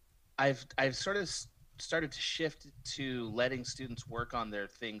 But I've sort of started to shift to letting students work on their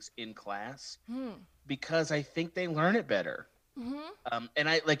things in class because I think they learn it better. And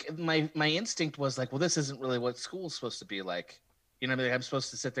I like my instinct was like, well, this isn't really what school's supposed to be like. You know, I'm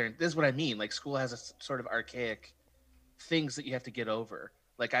supposed to sit there and this is what I mean. Like school has a sort of archaic things that you have to get over.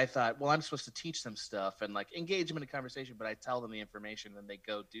 Like I thought, well, I'm supposed to teach them stuff and like engage them in a conversation, but I tell them the information and they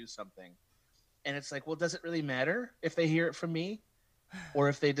go do something. And it's like, well, does it really matter if they hear it from me or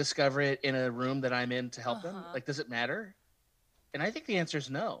if they discover it in a room that I'm in to help them? Like, does it matter? And I think the answer is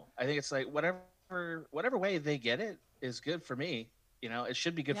no. I think it's like whatever way they get it is good for me. You know, it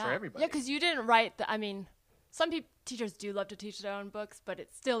should be good for everybody. Yeah, because you didn't write some teachers do love to teach their own books, but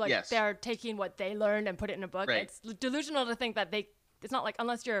it's still like they're taking what they learned and put it in a book. Right. It's delusional to think that it's not like,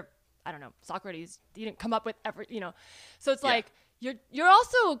 unless you're, I don't know, Socrates, you didn't come up with so it's like you're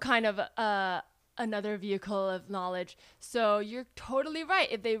also kind of another vehicle of knowledge. So you're totally right.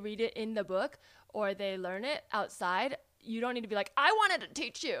 If they read it in the book or they learn it outside, you don't need to be like, I wanted to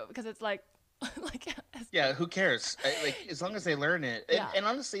teach you, because it's like, who cares? Like, as long as they learn it. And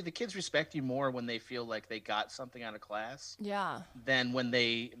honestly, the kids respect you more when they feel like they got something out of class. Yeah. Than when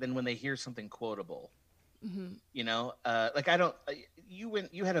they hear something quotable. You know, like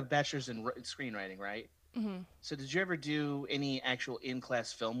you had a bachelor's in screenwriting, right? So did you ever do any actual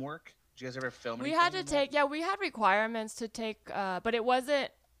in-class film work? Did you guys ever film anything? We had to take, we had requirements to take, but it wasn't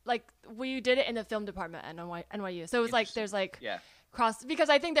like we did it in the film department at NYU. So it was like there's like yeah. cross, because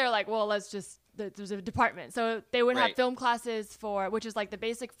I think they're like, well, let's just there's a department. So they would have Right. film classes for, which is like the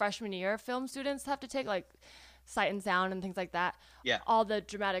basic freshman year film students have to take, like sight and sound and things like that. Yeah. All the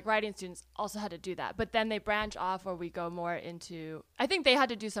dramatic writing students also had to do that. But then they branch off where we go more into, I think they had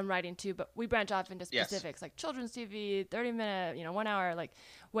to do some writing too, but we branch off into specifics, like children's TV, 30-minute, 1 hour, like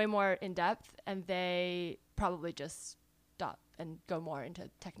way more in depth. And they probably just stop and go more into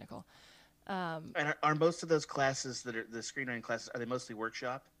technical. And are most of those classes that are the screenwriting classes, are they mostly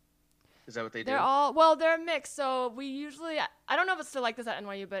workshop? Is that what they do? They're all, well, they're mixed. So we usually, I don't know if it's still like this at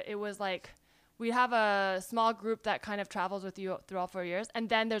NYU, but it was like, we have a small group that kind of travels with you through all 4 years. And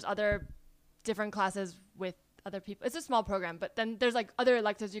then there's other different classes with other people. It's a small program, but then there's like other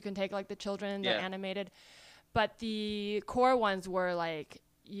electives you can take, like the children, they're animated. But the core ones were like,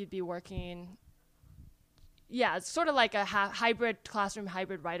 you'd be working, it's sort of like a hybrid classroom,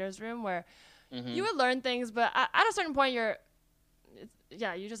 hybrid writer's room where you would learn things, but at a certain point you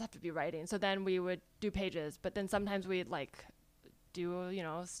just have to be writing. So then we would do pages, but then sometimes we'd like do,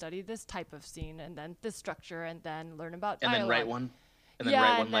 study this type of scene and then this structure and then learn about dialogue. And then write one? And then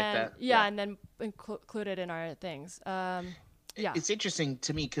write one like that? Yeah, and then include it in our things. It's interesting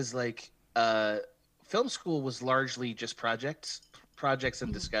to me because like film school was largely just projects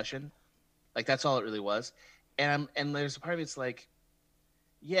and discussion. Like that's all it really was. And there's a part of it's like,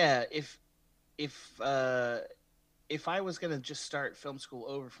 yeah, if I was going to just start film school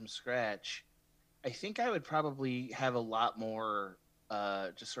over from scratch, I think I would probably have a lot more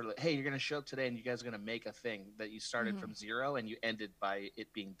just sort of like, hey, you're going to show up today and you guys are going to make a thing that you started from zero and you ended by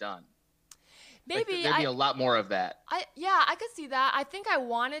it being done. Maybe like, there'd be a lot more of that. I could see that. I think I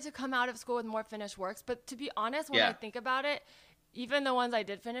wanted to come out of school with more finished works, but to be honest, when I think about it, even the ones I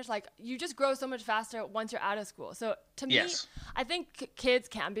did finish, like you just grow so much faster once you're out of school. So to me, I think kids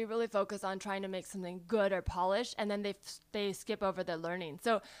can be really focused on trying to make something good or polished, and then they skip over their learning.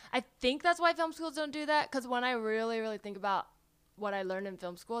 So I think that's why film schools don't do that. Because when I really, really think about what I learned in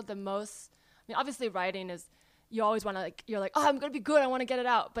film school, obviously writing is, you always want to you're like, oh, I'm going to be good. I want to get it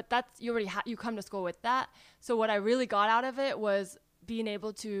out. But that's, you already you come to school with that. So what I really got out of it was being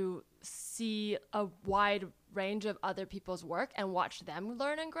able to see a wide range of other people's work and watch them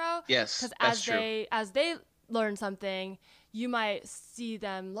learn and grow. Yes, because as they learn something, you might see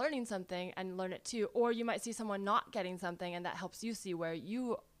them learning something and learn it too, or you might see someone not getting something, and that helps you see where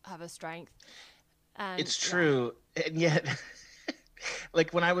you have a strength. And it's true, and yet,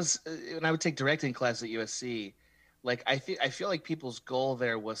 like when I would take directing class at USC, like I feel like people's goal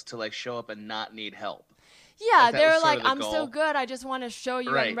there was to like show up and not need help. Yeah, they're like, I'm so good. I just want to show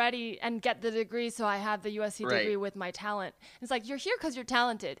you I'm ready and get the degree, so I have the USC degree with my talent. It's like, you're here because you're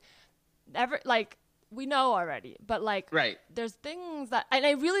talented. We know already, but there's things that, and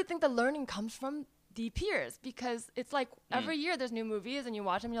I really think the learning comes from the peers, because it's like every year there's new movies and you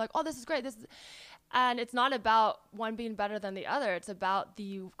watch them and you're like, oh, this is great. And it's not about one being better than the other. It's about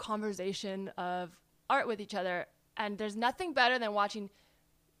the conversation of art with each other. And there's nothing better than watching,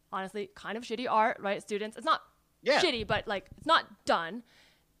 honestly, kind of shitty art, right? Students, it's not shitty, but like it's not done.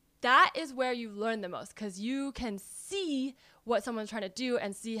 That is where you learn the most, because you can see what someone's trying to do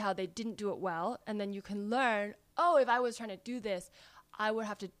and see how they didn't do it well. And then you can learn, oh, if I was trying to do this, I would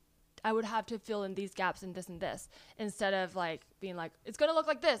have to fill in these gaps and this, instead of like being like, it's going to look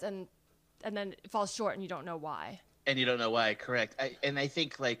like this. And then it falls short and you don't know why. And you don't know why. Correct. I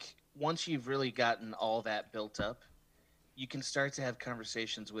think like once you've really gotten all that built up, you can start to have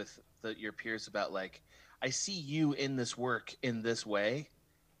conversations with your peers about like, I see you in this work in this way,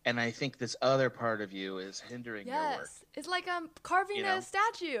 and I think this other part of you is hindering your work. It's like carving a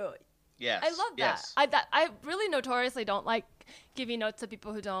statue. Yes. I love that. I really notoriously don't like giving notes to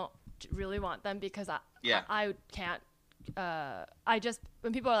people who don't really want them, because I can't.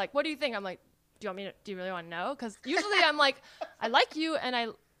 When people are like, what do you think? I'm like, do you really want to know? Because usually I'm like, I like you and I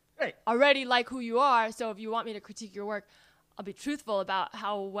already like who you are. So if you want me to critique your work, I'll be truthful about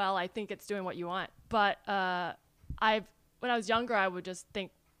how well I think it's doing what you want. But when I was younger, I would just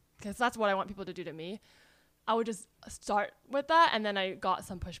think, because that's what I want people to do to me, I would just start with that, and then I got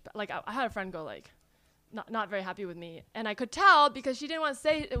some pushback. Like I had a friend go like, not very happy with me, and I could tell because she didn't want to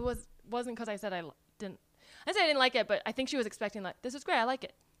say it wasn't because I said I didn't. I said I didn't like it, but I think she was expecting like, this is great, I like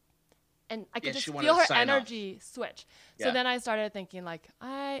it. And I could just feel her energy switch. Yeah. So then I started thinking like,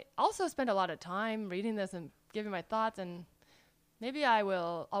 I also spend a lot of time reading this and giving my thoughts, and maybe I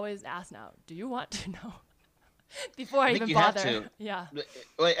will always ask now, do you want to know? Before I even bother. Have to. Yeah.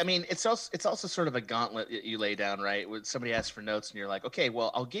 I mean, it's also sort of a gauntlet you lay down, right? When somebody asks for notes and you're like, okay,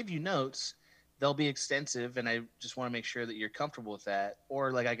 well, I'll give you notes, they'll be extensive, and I just want to make sure that you're comfortable with that.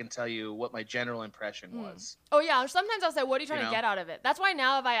 Or like I can tell you what my general impression was. Oh yeah, sometimes I'll say, what are you trying to get out of it? That's why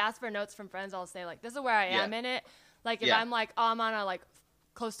now if I ask for notes from friends, I'll say like, this is where I am in it. Like if I'm like, oh, I'm on a like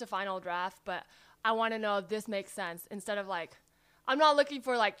close to final draft, but I want to know if this makes sense, instead of like, I'm not looking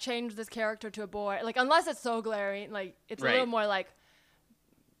for like change this character to a boy, like unless it's so glaring, like it's a little more like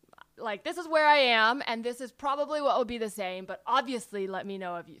this is where I am and this is probably what will be the same, but obviously let me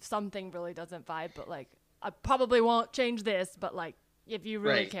know if something really doesn't vibe, but like I probably won't change this, but like if you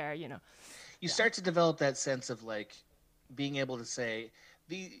really care, you know. You start to develop that sense of like being able to say,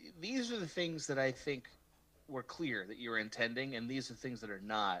 these are the things that I think were clear that you were intending, and these are things that are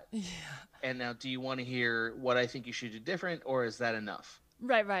not. Yeah. And now, do you want to hear what I think you should do different, or is that enough?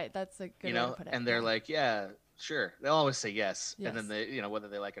 Right. That's a good way to put it. And they're like, yeah, sure. They'll always say yes. And then they, whether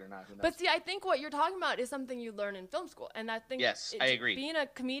they like it or not. Who knows? But see, I think what you're talking about is something you learn in film school, and I think I agree. Being a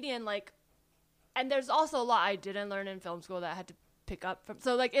comedian, like, and there's also a lot I didn't learn in film school that I had to pick up from.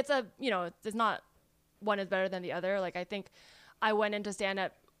 So like, it's not one is better than the other. Like I think I went into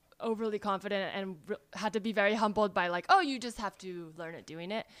stand-up overly confident and had to be very humbled by like, oh, you just have to learn it doing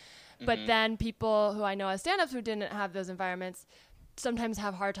it. But then people who I know as stand-ups who didn't have those environments sometimes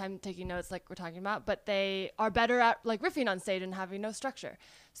have a hard time taking notes like we're talking about, but they are better at like riffing on stage and having no structure.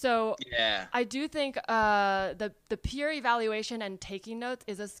 So I do think the peer evaluation and taking notes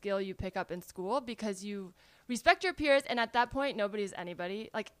is a skill you pick up in school, because you respect your peers, and at that point nobody's anybody.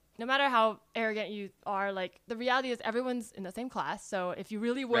 Like no matter how arrogant you are, like the reality is everyone's in the same class. So if you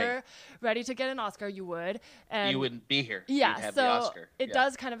really were ready to get an Oscar, you would. And you wouldn't be here. Yeah, You'd have so the Oscar. It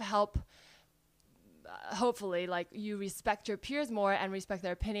does kind of help. Hopefully, like you respect your peers more and respect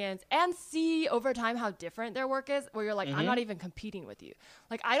their opinions, and see over time how different their work is, where you're like, I'm not even competing with you.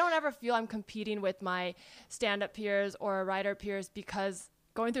 Like I don't ever feel I'm competing with my stand-up peers or writer peers, because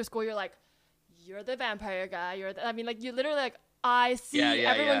going through school, you're like, you're the vampire guy. I mean, like you literally like, I see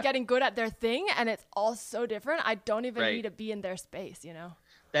everyone getting good at their thing, and it's all so different. I don't even need to be in their space, you know?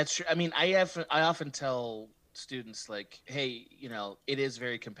 That's true. I mean, I often tell students like, hey, it is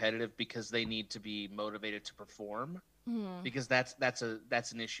very competitive, because they need to be motivated to perform, because that's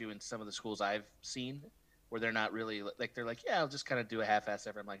an issue in some of the schools I've seen, where they're not really like, they're like, yeah, I'll just kind of do a half-ass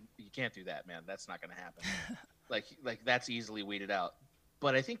effort. I'm like, you can't do that, man. That's not going to happen. like that's easily weeded out.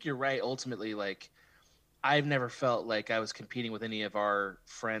 But I think you're right. Ultimately, like, I've never felt like I was competing with any of our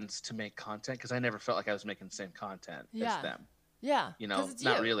friends to make content, because I never felt like I was making the same content as them. Yeah.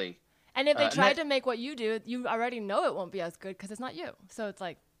 Not really. And if they tried to make what you do, you already know it won't be as good because it's not you. So it's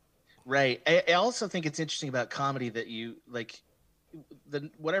like. Right. I also think it's interesting about comedy that you like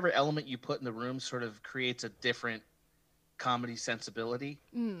whatever element you put in the room sort of creates a different comedy sensibility.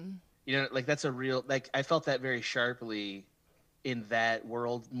 Like that's a real, like I felt that very sharply in that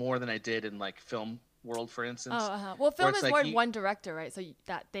world more than I did in like film world, for instance. Well, film is more one director, right? So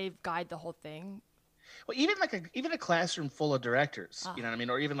that they guide the whole thing. Well, even a classroom full of directors, you know what I mean,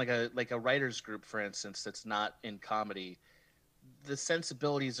 or even like a writers group, for instance, that's not in comedy. The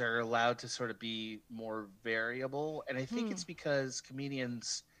sensibilities are allowed to sort of be more variable, and I think it's because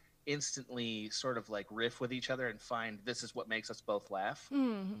comedians instantly sort of like riff with each other and find this is what makes us both laugh,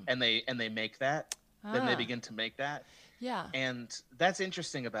 and they make that. Then they begin to make that. Yeah. And that's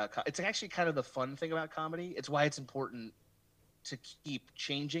interesting about it's actually kind of the fun thing about comedy. It's why it's important to keep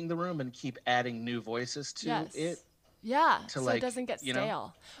changing the room and keep adding new voices to it. Yeah. So it doesn't get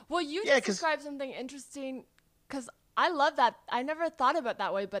stale. Well, you just described something interesting, because I love that. I never thought about it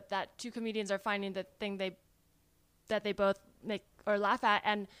that way, but that two comedians are finding the thing that they both make or laugh at,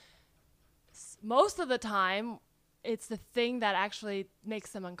 and most of the time it's the thing that actually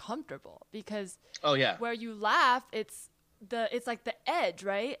makes them uncomfortable, because where you laugh, it's like the edge,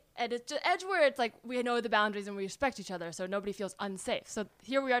 right? And it's the edge where it's like we know the boundaries and we respect each other, so nobody feels unsafe. So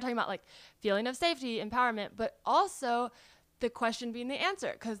here we are talking about like feeling of safety, empowerment, but also the question being the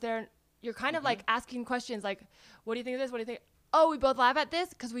answer, because you're kind of like asking questions like, what do you think of this? What do you think? Oh, we both laugh at this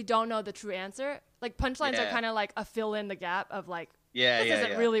because we don't know the true answer. Like punchlines are kind of like a fill in the gap of like, this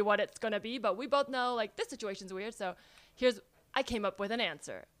isn't really what it's going to be, but we both know like this situation's weird. So I came up with an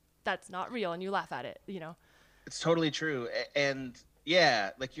answer that's not real, and you laugh at it, It's totally true. And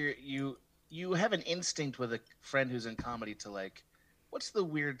like you have an instinct with a friend who's in comedy to like, what's the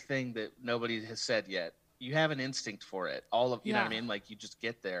weird thing that nobody has said yet? You have an instinct for it. You know what I mean? Like you just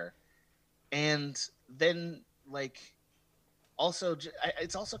get there. And then like, also,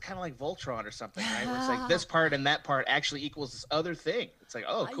 it's also kind of like Voltron or something, right? Where it's like this part and that part actually equals this other thing. It's like,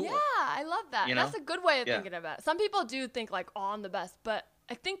 oh, cool. Yeah, I love that. That's a good way of thinking about it. Some people do think like, oh, I'm the best. But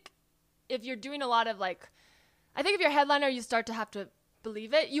I think if you're doing a lot of like, I think if you're a headliner, you start to have to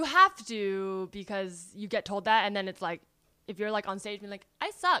believe it. You have to, because you get told that, and then it's like, if you're like on stage being like,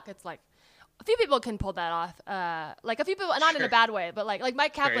 I suck, it's like, a few people can pull that off. Like a few people, not in a bad way, but like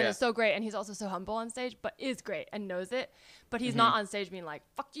Mike Kaplan is so great, and he's also so humble on stage, but is great and knows it. But he's not on stage being like,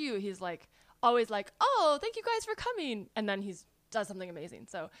 fuck you. He's like always like, oh, thank you guys for coming. And then he's does something amazing.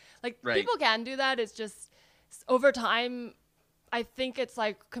 So like people can do that. It's just over time, I think it's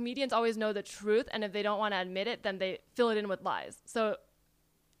like comedians always know the truth, and if they don't want to admit it, then they fill it in with lies. So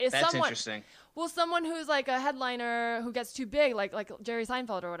if that's interesting. Well, someone who's like a headliner who gets too big, like Jerry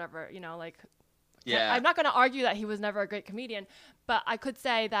Seinfeld or whatever, you know, like, I'm not going to argue that he was never a great comedian, but I could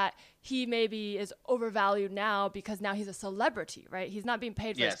say that he maybe is overvalued now because now he's a celebrity, right? He's not being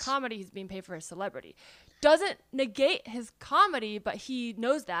paid for his comedy. He's being paid for his celebrity. Doesn't negate his comedy, but he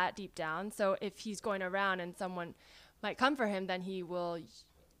knows that deep down. So if he's going around and someone might come for him, then he will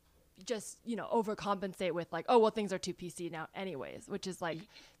just, you know, overcompensate with like, oh, well, things are too PC now anyways, which is like,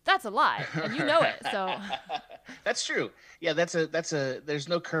 that's a lie, and you know it. So that's true. Yeah, there's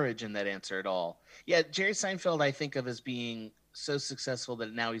no courage in that answer at all. Yeah, Jerry Seinfeld I think of as being so successful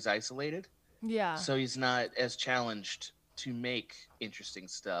that now he's isolated. Yeah. So he's not as challenged to make interesting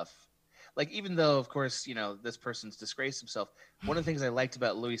stuff. Like, even though, of course, you know, this person's disgraced himself, one of the things I liked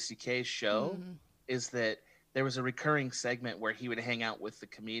about Louis C.K.'s show is that there was a recurring segment where he would hang out with the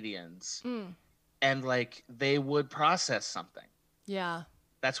comedians and like they would process something. Yeah.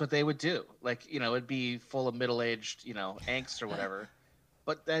 That's what they would do. Like, you know, it'd be full of middle-aged, you know, angst or whatever.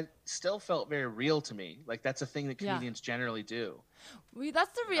 But that still felt very real to me. Like, that's a thing that comedians generally do.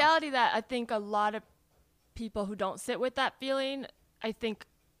 That's the reality that I think a lot of people who don't sit with that feeling, I think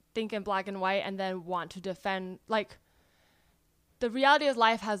in black and white and then want to defend, like, the reality is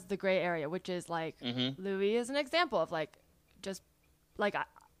life has the gray area, which is like Louis is an example of like, just like,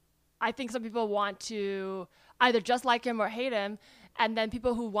 I think some people want to either just like him or hate him. And then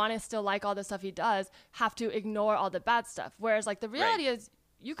people who want to still like all the stuff he does have to ignore all the bad stuff. Whereas like the reality is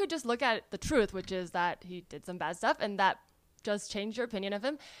you could just look at the truth, which is that he did some bad stuff and that just changed your opinion of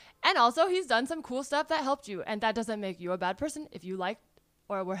him. And also he's done some cool stuff that helped you. And that doesn't make you a bad person if you liked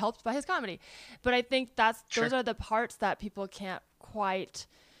or were helped by his comedy. But I think those are the parts that people can't quite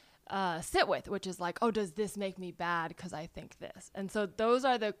sit with, which is like, oh, does this make me bad because I think this? And so those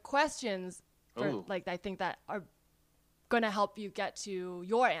are the questions for, like, I think that are going to help you get to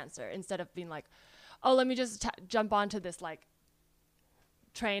your answer instead of being like, oh, let me just jump onto this like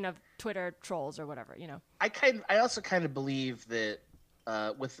train of Twitter trolls or whatever, you know. I also kind of believe that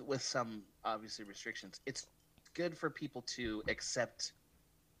with some obviously restrictions, it's good for people to accept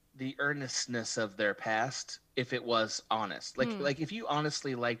the earnestness of their past if it was honest. Like if you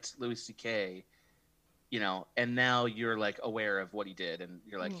honestly liked Louis C.K., you know, and now you're like aware of what he did and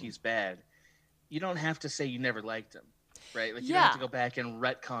you're like, he's bad, you don't have to say you never liked him. Right? Like, you don't have to go back and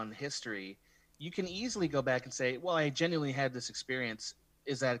retcon history. You can easily go back and say, well, I genuinely had this experience.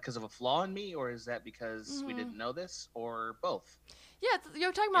 Is that because of a flaw in me, or is that because we didn't know this, or both? Yeah,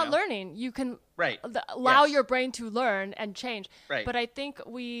 you're talking about learning. You can allow your brain to learn and change. Right. But I think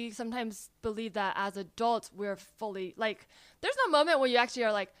we sometimes believe that as adults, we're fully, like, there's no moment where you actually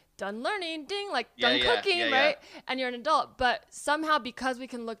are like, done learning, ding, like done cooking, right? And you're an adult. But somehow, because we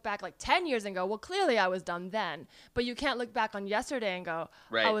can look back like 10 years and go, well, clearly I was dumb then. But you can't look back on yesterday and go,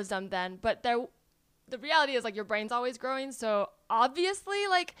 I was dumb then. But the reality is like your brain's always growing. So obviously,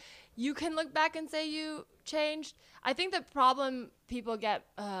 like, you can look back and say you changed. I think the problem people get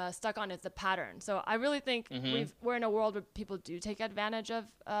stuck on is the pattern. So I really think we're in a world where people do take advantage of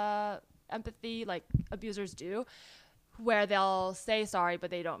empathy, like abusers do, where they'll say sorry,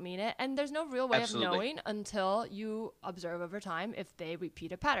 but they don't mean it. And there's no real way of knowing until you observe over time if they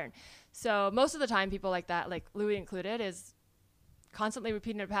repeat a pattern. So most of the time, people like that, like Louis included, is constantly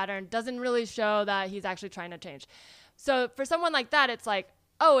repeating a pattern, doesn't really show that he's actually trying to change. So for someone like that, it's like,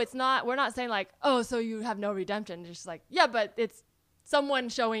 oh, we're not saying like, oh, so you have no redemption. It's just like, yeah, but it's someone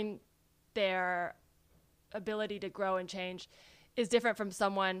showing their ability to grow and change is different from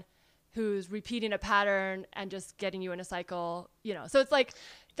someone who's repeating a pattern and just getting you in a cycle, you know. So it's like,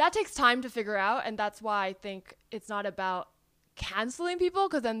 that takes time to figure out. And that's why I think it's not about canceling people,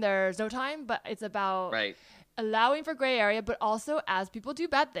 because then there's no time, but it's about allowing for gray area. But also, as people do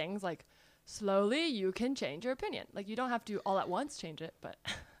bad things, like, slowly you can change your opinion. Like, you don't have to all at once change it, but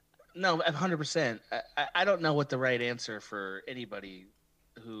no, 100%. I don't know what the right answer for anybody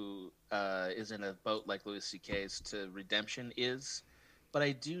who is in a boat like Louis C.K.'s to redemption is. But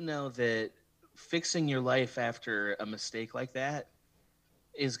I do know that fixing your life after a mistake like that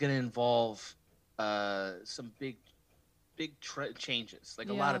is going to involve some big changes, like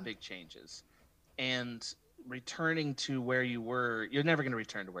a lot of big changes. And returning to where you were, you're never going to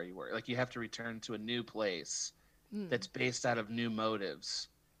return to where you were. Like, you have to return to a new place that's based out of new motives.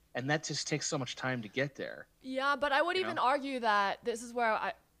 And that just takes so much time to get there. Yeah, but I would even argue that this is where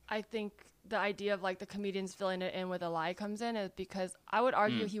I think the idea of like the comedians filling it in with a lie comes in, is because I would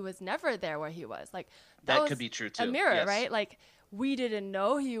argue he was never there where he was. Like, that could be true too. A mirror, right? Like, we didn't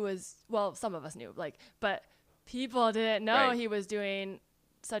know he was, well, some of us knew, like, but people didn't know he was doing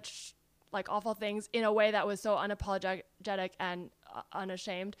such like awful things in a way that was so unapologetic and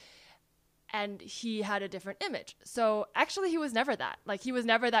unashamed. And he had a different image. So actually he was never that. Like, he was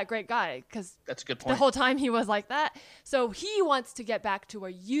never that great guy, because that's a good point. The whole time he was like that. So he wants to get back to where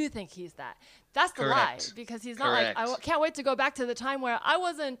you think he's that. That's the lie, because he's not like, I can't wait to go back to the time where I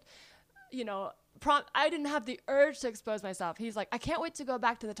wasn't, you know, I didn't have the urge to expose myself. He's like, I can't wait to go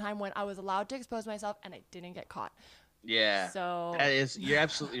back to the time when I was allowed to expose myself and I didn't get caught. Yeah. So you're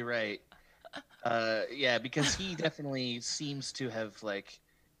absolutely right. Yeah, because he definitely seems to have like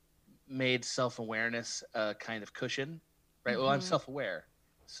made self-awareness a kind of cushion, right? Well, I'm self-aware,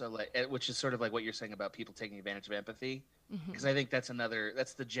 so like, which is sort of like what you're saying about people taking advantage of empathy, because I think that's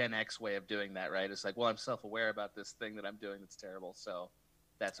the Gen X way of doing that, right? It's like, well, I'm self-aware about this thing that I'm doing that's terrible, so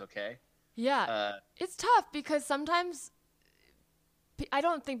that's okay. Yeah, it's tough because sometimes I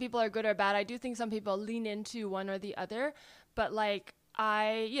don't think people are good or bad. I do think some people lean into one or the other, but like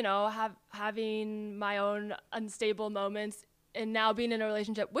I, you know, having my own unstable moments, and now being in a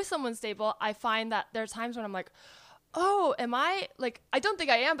relationship with someone stable, I find that there are times when I'm like, oh, am I like, I don't think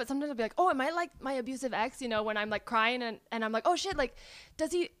I am, but sometimes I'll be like, oh, am I like my abusive ex, you know, when I'm like crying and I'm like, oh shit, like,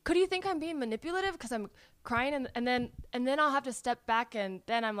 could he think I'm being manipulative because I'm crying, and then I'll have to step back, and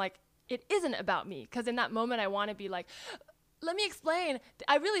then I'm like, it isn't about me, because in that moment I want to be like, let me explain,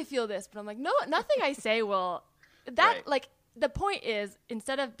 I really feel this, but I'm like, no, nothing I say will, that like, the point is,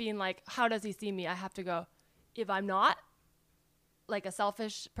 instead of being like, how does he see me, I have to go, if I'm not like a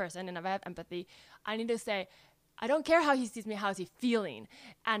selfish person and if I have empathy, I need to say, I don't care how he sees me, how is he feeling?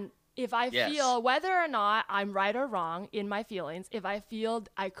 And if I feel, whether or not I'm right or wrong in my feelings, if I feel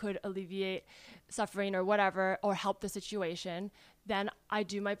I could alleviate suffering or whatever, or help the situation, then I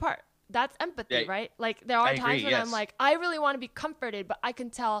do my part. That's empathy, right? Like, there are times when I'm like, I really want to be comforted, but I can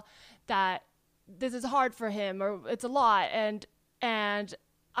tell that this is hard for him, or it's a lot, and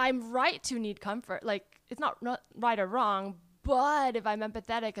I'm right to need comfort. Like, it's not right or wrong, but if I'm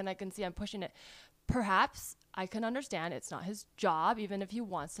empathetic and I can see I'm pushing it, perhaps I can understand it's not his job, even if he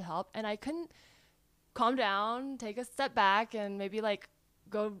wants to help, and I can calm down, take a step back, and maybe like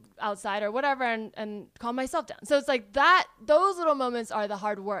go outside or whatever, and calm myself down. So it's like that, those little moments are the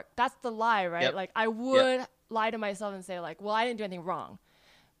hard work. That's the lie, right? Like, I would lie to myself and say like, well, I didn't do anything wrong.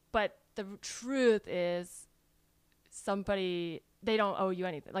 But the truth is, they don't owe you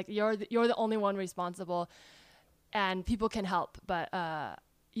anything. Like, you're the only one responsible, and people can help. But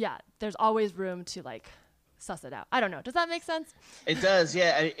there's always room to like suss it out. I don't know. Does that make sense? It does.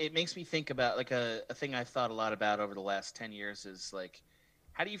 Yeah. It makes me think about like a thing I've thought a lot about over the last 10 years is like,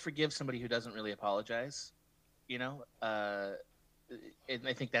 how do you forgive somebody who doesn't really apologize? You know, and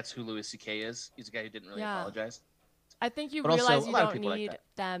I think that's who Louis C.K. is. He's a guy who didn't really apologize. I think you realize you don't need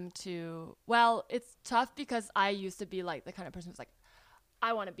them to. Well, it's tough because I used to be like the kind of person who's like,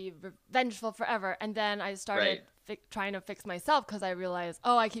 I want to be vengeful forever. And then I started trying to fix myself because I realized,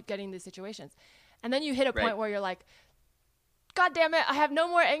 oh, I keep getting these situations. And then you hit a point where you're like, God damn it, I have no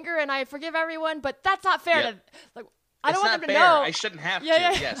more anger and I forgive everyone, but that's not fair to, like, I don't want them to know. I shouldn't have to.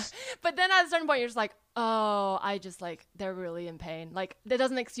 Yes. But then at a certain point, you're just like, oh, I just like, they're really in pain. Like, that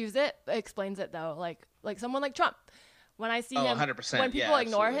doesn't excuse it. It explains it though. Like someone like Trump, when I see him, 100%, when people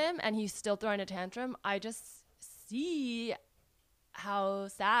ignore him and he's still throwing a tantrum, I just see how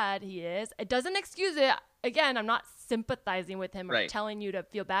sad he is. It doesn't excuse it. Again, I'm not sympathizing with him or telling you to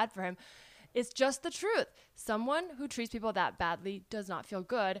feel bad for him. It's just the truth. Someone who treats people that badly does not feel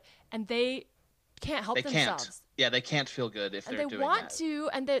good, and they can't help themselves. Yeah, they can't feel good if they're doing that. And they want to,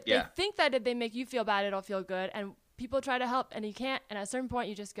 and they think that if they make you feel bad, it'll feel good. And people try to help, and you can't. And at a certain point,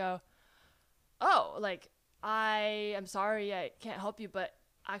 you just go, oh, like, I am sorry, I can't help you, but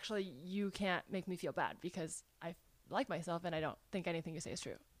actually you can't make me feel bad because I like myself and I don't think anything you say is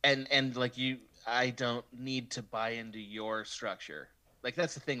true. And like I don't need to buy into your structure. Like,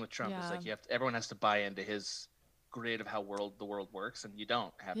 that's the thing with Trump is like everyone has to buy into his grid of how the world works, and you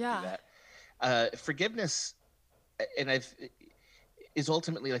don't have to do that. Forgiveness, is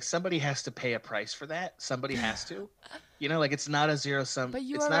ultimately like somebody has to pay a price for that. Somebody has to, you know, like it's not a zero sum. But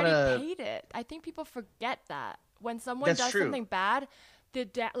you already paid it. I think people forget that when someone does something bad,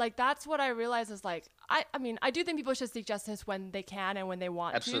 like that's what I realize is like I mean, I do think people should seek justice when they can and when they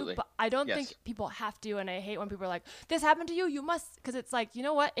want Absolutely. to, but I don't Yes. think people have to. And I hate when people are like, this happened to you, you must, because it's like, you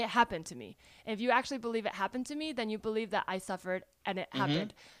know what? It happened to me. And if you actually believe it happened to me, then you believe that I suffered and it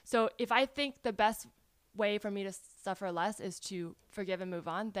happened. So if I think the best way for me to suffer less is to forgive and move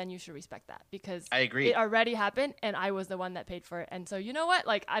on, then you should respect that, because I agree. it already happened and I was the one that paid for it. And so, you know what?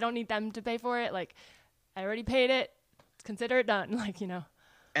 Like, I don't need them to pay for it. Like, I already paid it. Consider it done. Like, you know.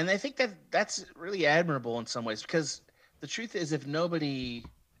 And I think that that's really admirable in some ways, because the truth is, if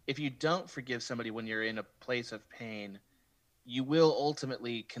you don't forgive somebody when you're in a place of pain, you will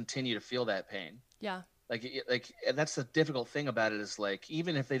ultimately continue to feel that pain. Yeah. Like and that's the difficult thing about it, is like,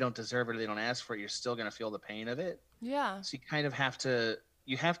 even if they don't deserve it or they don't ask for it, you're still going to feel the pain of it. Yeah. So you kind of have to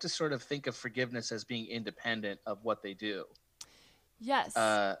sort of think of forgiveness as being independent of what they do. Yes.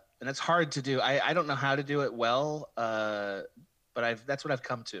 And that's hard to do. I don't know how to do it well, but that's what I've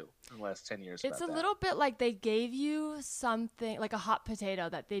come to in the last 10 years. It's a little bit like they gave you something, like a hot potato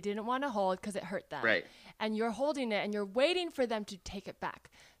that they didn't want to hold because it hurt them. Right. And you're holding it and you're waiting for them to take it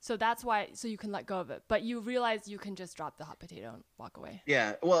back. So that's why, so you can let go of it. But you realize you can just drop the hot potato and walk away.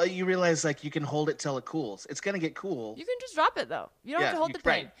 Yeah. Well, you realize, like, you can hold it till it cools. It's going to get cool. You can just drop it, though. You don't have to hold the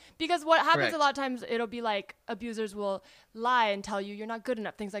pain. Right. Because what happens Correct. a lot of times, it'll be like abusers will lie and tell you you're not good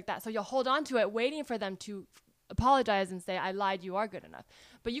enough, things like that. So you'll hold on to it, waiting for them to apologize and say, I lied, you are good enough.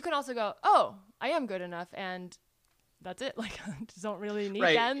 But you can also go, oh, I am good enough, and that's it. Like, I just don't really need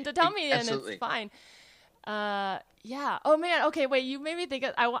them to tell me, Absolutely. and it's fine. Yeah. Oh man. Okay. Wait. You made me think.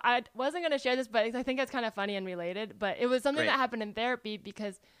 I wasn't gonna share this, but I think it's kind of funny and related. But it was something that happened in therapy,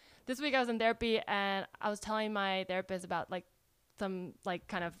 because this week I was in therapy and I was telling my therapist about like some like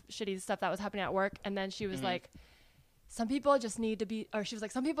kind of shitty stuff that was happening at work, and then she was like, some people just need to be, or she was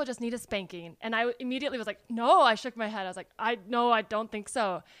like, some people just need a spanking. And I immediately was like, no. I shook my head. I was like, I don't think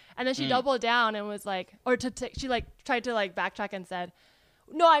so. And then she doubled down and was like, she like tried to like backtrack and said,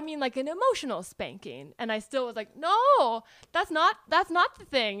 no, I mean like an emotional spanking. And I still was like, no, that's not the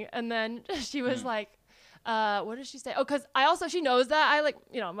thing. And then she was like, what did she say? Oh, because she knows that I like,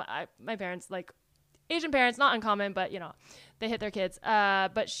 you know, my parents, like Asian parents, not uncommon, but you know, they hit their kids.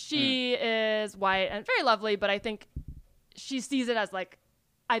 But she is white and very lovely, but I think she sees it as like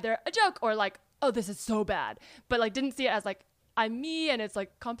either a joke or like, oh, this is so bad, but like didn't see it as like, I'm me and it's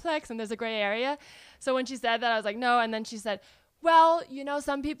like complex and there's a gray area. So when she said that, I was like, no. And then she said, well, you know,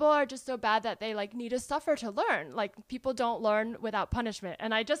 some people are just so bad that they like need to suffer to learn. Like people don't learn without punishment.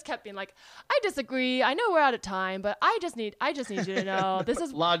 And I just kept being like, I disagree. I know we're out of time, but I just need you to know this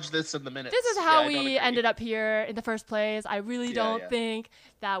is lodge this in the minutes. This is how we ended up here in the first place. I really don't yeah. think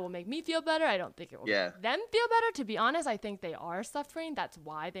that will make me feel better. I don't think it will make them feel better. To be honest, I think they are suffering. That's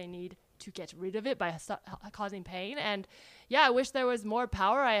why they need to get rid of it by causing pain. And yeah, I wish there was more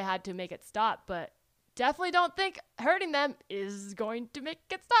power I had to make it stop, but definitely don't think hurting them is going to make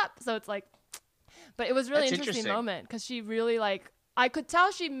it stop. So it's like, but it was really interesting moment, because she really like, I could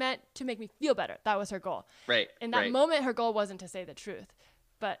tell she meant to make me feel better. That was her goal. Right. In that moment, her goal wasn't to say the truth,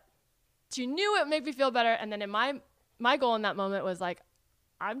 but she knew it would make me feel better. And then in my goal in that moment was like,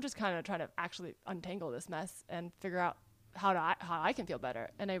 I'm just kind of trying to actually untangle this mess and figure out how I can feel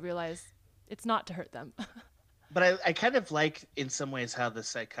better. And I realized it's not to hurt them. But I kind of like, in some ways, how the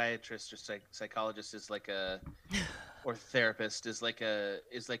psychiatrist or psychologist is like or therapist is like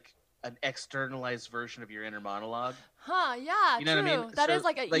an externalized version of your inner monologue. Huh? Yeah, you know true. What I mean? That is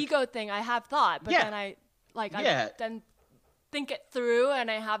like an ego thing. I have thought, but then I then think it through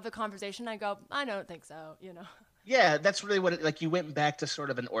and I have the conversation. I go, I don't think so. You know. Yeah, that's really what like you went back to sort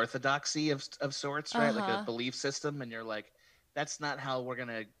of an orthodoxy of sorts, right? Like a belief system, and you're like, that's not how we're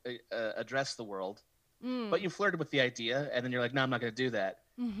gonna address the world. But you flirted with the idea, and then you're like, no, I'm not going to do that.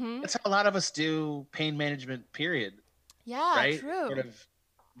 That's how a lot of us do pain management, period. Yeah, right? True. Sort of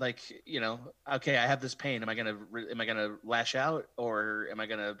like, you know, okay, I have this pain. Am I going to lash out, or am I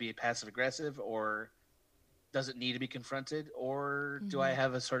going to be passive aggressive, or does it need to be confronted, or do I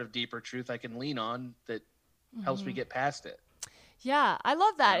have a sort of deeper truth I can lean on that helps me get past it? Yeah, I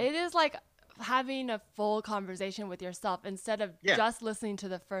love that. It is like having a full conversation with yourself instead of just listening to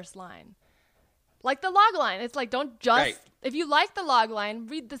the first line. Like the log line. It's like, don't just, if you like the log line,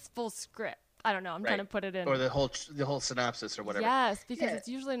 read this full script. I don't know. I'm trying to put it in. Or the whole synopsis or whatever. Yes, because it's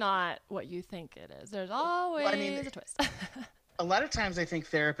usually not what you think it is. There's always a twist. A lot of times I think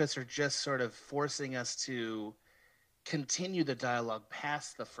therapists are just sort of forcing us to continue the dialogue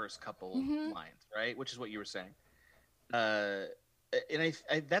past the first couple lines, right? Which is what you were saying. And I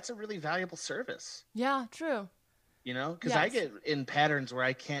that's a really valuable service. Yeah, true. You know, because I get in patterns where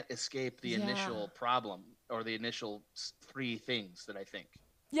I can't escape the initial problem or the initial three things that I think.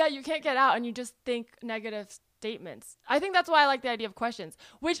 Yeah, you can't get out and you just think negative statements. I think that's why I like the idea of questions,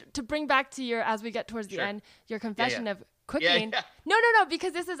 which to bring back to your, as we get towards the end, your confession of cooking. No,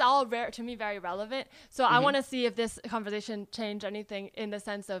 because this is all to me very relevant. So I want to see if this conversation changed anything in the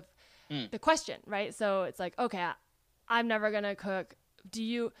sense of the question, right? So it's like, okay, I'm never going to cook.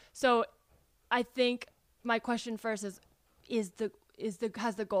 So I think my question first has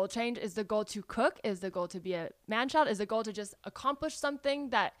the goal changed? Is the goal to cook? Is the goal to be a man-child? Is the goal to just accomplish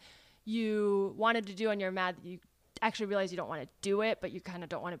something that you wanted to do and you're mad that you actually realize you don't want to do it, but you kind of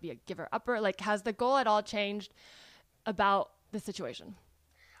don't want to be a giver-upper? Like, has the goal at all changed about the situation?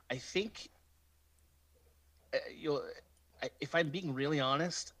 I think if I'm being really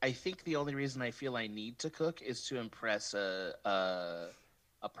honest, I think the only reason I feel I need to cook is to impress a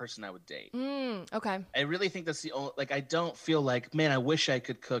person I would date. Okay. I really think that's the only, like, I don't feel like, man, I wish I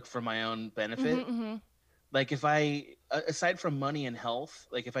could cook for my own benefit. Like, if I, aside from money and health,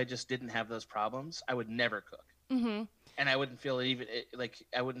 like, if I just didn't have those problems, I would never cook. And I wouldn't feel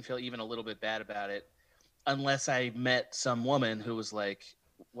even a little bit bad about it unless I met some woman who was like,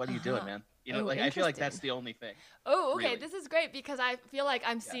 what are you doing, man? You know, I feel like that's the only thing. Oh, okay. Really. This is great because I feel like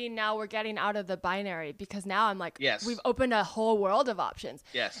I'm seeing now we're getting out of the binary because now I'm like, we've opened a whole world of options.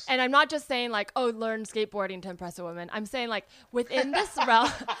 Yes. And I'm not just saying like, oh, learn skateboarding to impress a woman. I'm saying like within this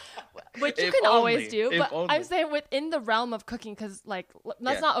realm, which you can always do, but I'm saying within the realm of cooking because like,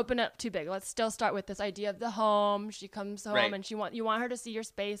 let's not open it too big. Let's still start with this idea of the home. She comes home and you want her to see your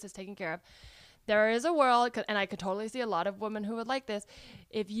space is taken care of. There is a world, and I could totally see a lot of women who would like this.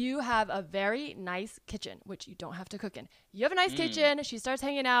 If you have a very nice kitchen, which you don't have to cook in, you have a nice kitchen, she starts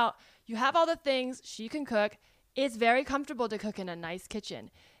hanging out, you have all the things, she can cook. It's very comfortable to cook in a nice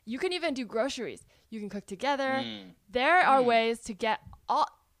kitchen. You can even do groceries. You can cook together. There are ways to get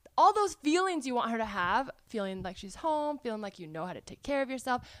all those feelings you want her to have, feeling like she's home, feeling like you know how to take care of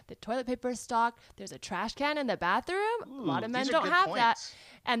yourself. The toilet paper is stocked. There's a trash can in the bathroom. A lot of men don't have that.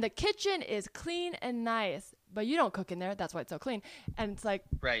 And the kitchen is clean and nice, but you don't cook in there. That's why it's so clean. And it's like,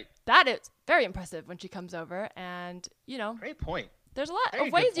 that is very impressive when she comes over. And, you know, great point. There's a lot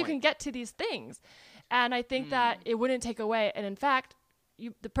of ways you can get to these things. And I think that it wouldn't take away. And in fact,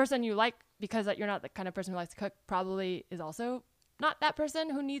 the person you like, because you're not the kind of person who likes to cook, probably is also not that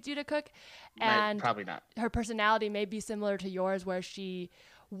person who needs you to cook. And probably not. Her personality may be similar to yours where she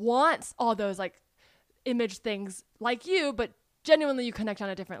wants all those like image things like you, but genuinely you connect on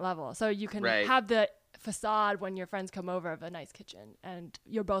a different level. So you can have the facade when your friends come over of a nice kitchen and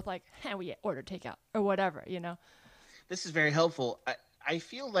you're both like, hey, we order takeout or whatever, you know? This is very helpful. I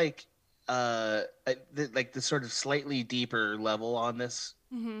feel like the sort of slightly deeper level on this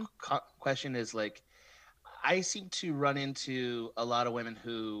question is like, I seem to run into a lot of women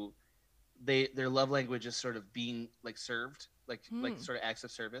who their love language is sort of being like served, like sort of acts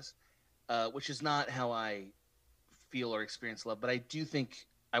of service, which is not how I feel or experience love. But I do think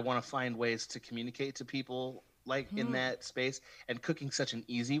I want to find ways to communicate to people like in that space, and cooking's such an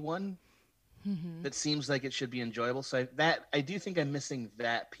easy one that seems like it should be enjoyable. So I do think I'm missing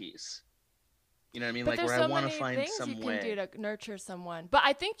that piece. You know what I mean? But like where I want to find some way. There's so many things you can do to nurture someone. But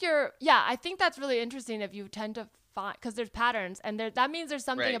I think I think that's really interesting if you tend to find, because there's patterns, and that means there's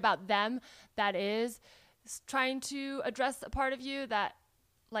something about them that is trying to address a part of you that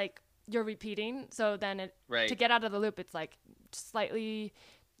like you're repeating. So then to get out of the loop, it's like slightly,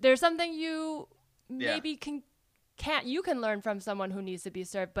 there's something you maybe you can learn from someone who needs to be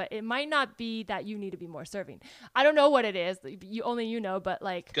served, but it might not be that you need to be more serving. I don't know what it is. You know, but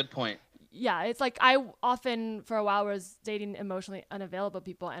like. Good point. Yeah, it's like I often for a while was dating emotionally unavailable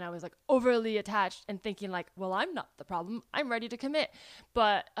people, and I was like overly attached and thinking like, well, I'm not the problem. I'm ready to commit.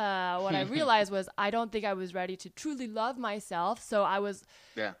 But what I realized was I don't think I was ready to truly love myself. So I was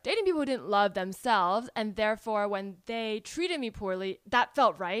dating people who didn't love themselves, and therefore when they treated me poorly, that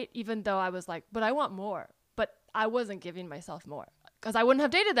felt right, even though I was like, but I want more. But I wasn't giving myself more, because I wouldn't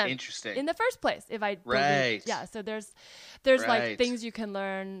have dated them in the first place if I believed. Yeah, so there's like things you can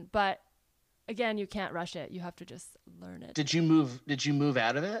learn, but again, you can't rush it. You have to just learn it. Did you move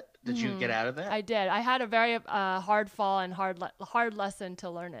out of it? Did you get out of that? I did. I had a very hard fall and hard lesson to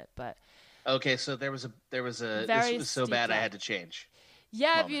learn it, but okay, so there was a this was so bad I had to change. Yeah,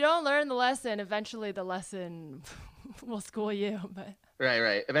 moment. If you don't learn the lesson, eventually the lesson will school you, but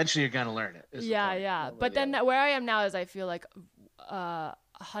right. Eventually you're going to learn it. Yeah. But then where I am now is I feel like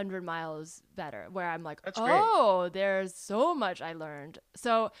 100 miles better, where I'm like, there's so much I learned.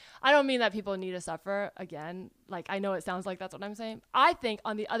 So I don't mean that people need to suffer again. Like, I know it sounds like that's what I'm saying. I think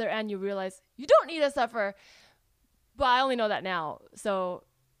on the other end, you realize you don't need to suffer, but I only know that now. So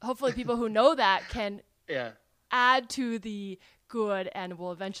hopefully people who know that can add to the good and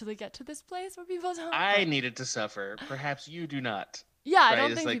we'll eventually get to this place where people don't. I needed to suffer. Perhaps you do not. Yeah, right? I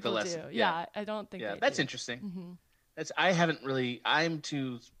don't it's think like people the lesson. do. Yeah, I don't think they that's do. interesting. Mm-hmm. I haven't really. I'm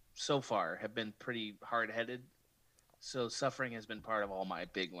too so far have been pretty hard headed. So suffering has been part of all my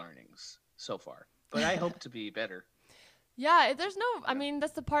big learnings so far. But I hope to be better. Yeah, there's no. I mean,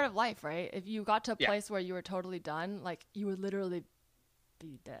 that's the part of life, right? If you got to a Yeah. place where you were totally done, like you would literally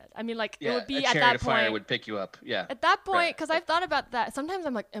be dead. I mean, like it Yeah, would be a at chariot that of fire point. would pick you up. Yeah. At that point, Right. because I've thought about that. Sometimes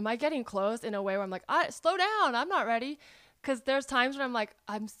I'm like, am I getting close in a way where I'm like, slow down, I'm not ready. Because there's times when I'm like,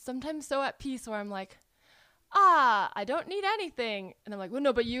 I'm sometimes so at peace where I'm like, I don't need anything. And I'm like, well,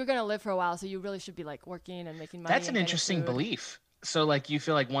 no, but you're going to live for a while. So you really should be like working and making money. That's an interesting belief. So like you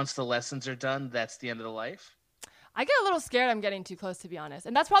feel like once the lessons are done, that's the end of the life? I get a little scared I'm getting too close, to be honest.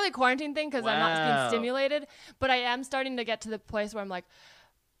 And that's probably a quarantine thing because I'm not being stimulated. But I am starting to get to the place where I'm like,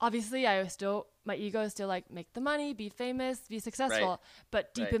 obviously my ego is still like, make the money, be famous, be successful. Right.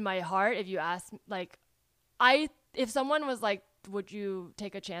 But deep Right. in my heart, if you ask, like, if someone was like, would you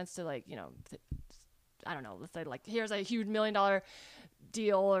take a chance to like, I don't know, let's say like, here's a huge $1 million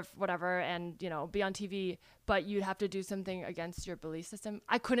deal or whatever, and be on TV, but you'd have to do something against your belief system,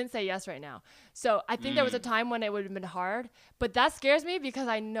 I couldn't say yes right now. So I think there was a time when it would have been hard, but that scares me because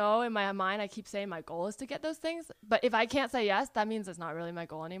I know in my mind I keep saying my goal is to get those things, but if I can't say yes, that means it's not really my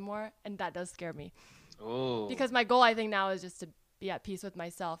goal anymore, and that does scare me. Oh. Because my goal I think now is just to be at peace with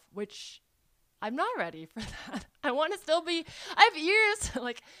myself, which I'm not ready for that. I want to still be. I have years.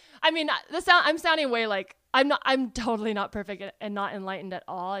 Like, I mean, I'm sounding way like I'm totally not perfect and not enlightened at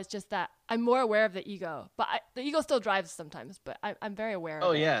all. It's just that I'm more aware of the ego, but the ego still drives sometimes. But I'm very aware of it.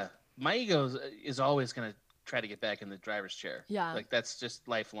 Oh yeah, my ego is always gonna try to get back in the driver's chair. Yeah, like that's just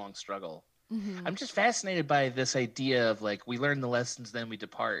lifelong struggle. Mm-hmm. I'm just fascinated by this idea of like we learn the lessons, then we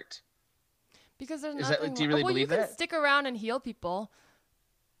depart. Because there's nothing. Do you really believe you that? can stick around and heal people.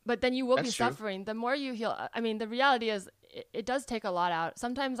 But then you will be That's true. suffering. The more you heal, I mean, the reality is it does take a lot out.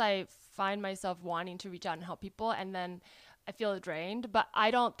 Sometimes I find myself wanting to reach out and help people, and then I feel drained. But I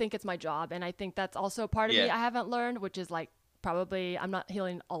don't think it's my job. And I think that's also a part of me I haven't learned, which is like probably I'm not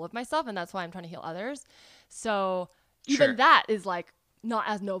healing all of myself, and that's why I'm trying to heal others. So even that is like not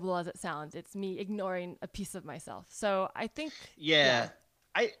as noble as it sounds. It's me ignoring a piece of myself. So I think... Yeah.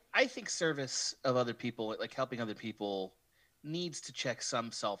 I think service of other people, like helping other people, needs to check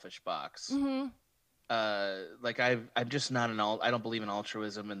some selfish box. Mm-hmm. Like I'm just not I don't believe in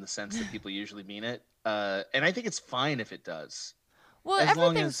altruism in the sense that people usually mean it. And I think it's fine if it does. Well,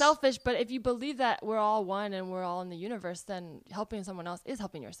 everything's selfish, but if you believe that we're all one and we're all in the universe, then helping someone else is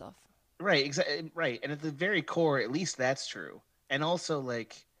helping yourself. Right, exactly. Right. And at the very core, at least that's true. And also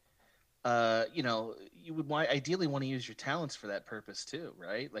like, you would ideally want to use your talents for that purpose too,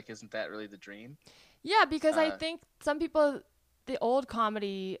 right? Like, isn't that really the dream? Yeah, because I think some people, the old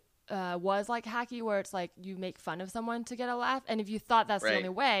comedy was like hacky, where it's like you make fun of someone to get a laugh. And if you thought that's the only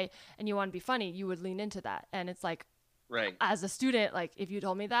way and you want to be funny, you would lean into that. And it's like, as a student, like if you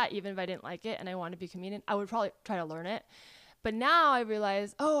told me that, even if I didn't like it and I wanted to be a comedian, I would probably try to learn it. But now I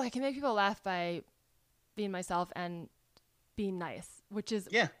realize, I can make people laugh by being myself and being nice, which is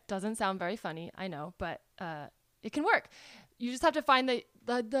doesn't sound very funny, I know, but it can work. You just have to find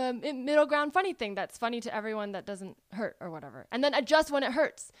the middle ground funny thing that's funny to everyone that doesn't hurt or whatever. And then adjust when it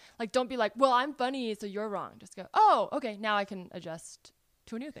hurts. Like, don't be like, well, I'm funny, so you're wrong. Just go, oh, okay, now I can adjust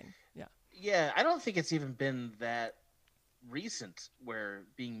to a new thing. Yeah. Yeah, I don't think it's even been that recent where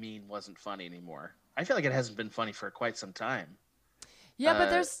being mean wasn't funny anymore. I feel like it hasn't been funny for quite some time. Yeah,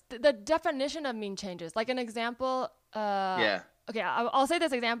 but there's the definition of mean changes. Like an example. Okay, I'll say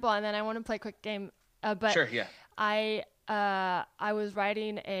this example, and then I want to play a quick game. But sure, yeah. I was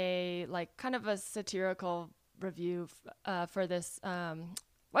writing a like kind of a satirical review for this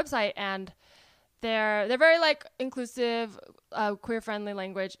website, and they're very like inclusive, queer friendly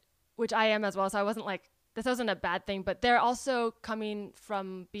language, which I am as well. So I wasn't like, this wasn't a bad thing, but they're also coming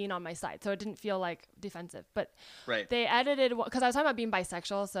from being on my side, so it didn't feel like defensive. But they edited, because I was talking about being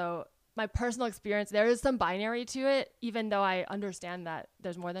bisexual, so my personal experience, there is some binary to it, even though I understand that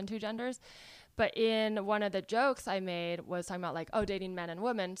there's more than two genders. But in one of the jokes I made was talking about like, dating men and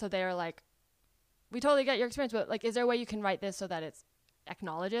women. So they were like, we totally get your experience, but like, is there a way you can write this so that it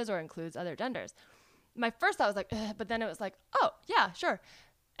acknowledges or includes other genders? My first thought was like, but then it was like, oh yeah, sure.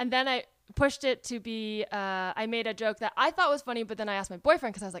 And then I pushed it to be, I made a joke that I thought was funny, but then I asked my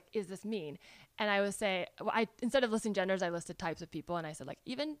boyfriend, because I was like, is this mean? And I would say, instead of listing genders, I listed types of people. And I said like,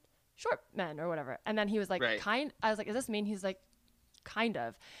 even short men or whatever. And then he was like, I was like, is this mean? He's like, kind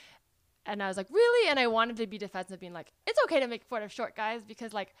of. And I was like, really? And I wanted to be defensive, being like, it's okay to make fun of short guys,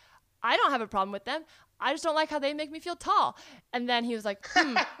 because like, I don't have a problem with them. I just don't like how they make me feel tall. And then he was like,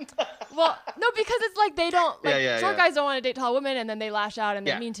 well, no, because it's like they don't, like short guys don't want to date tall women, and then they lash out and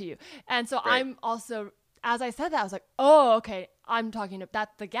they're mean to you. And so I'm also, as I said that, I was like, oh, okay, I'm talking about,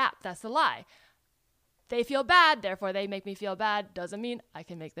 that's the gap. That's the lie. They feel bad, therefore they make me feel bad. Doesn't mean I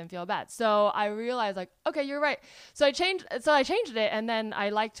can make them feel bad. So I realized, like, okay, you're right. So I changed it, and then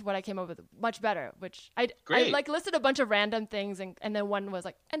I liked what I came up with much better, which I like listed a bunch of random things, and then one was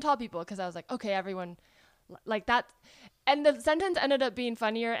like, and tall people, because I was like, okay, everyone like that. And the sentence ended up being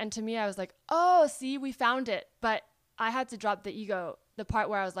funnier, and to me I was like, oh, see, we found it. But I had to drop the ego, the part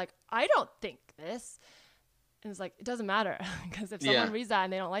where I was like, I don't think this. And it's like, it doesn't matter, because if someone reads that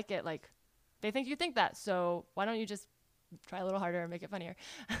and they don't like it, like, they think you think that. So why don't you just try a little harder and make it funnier?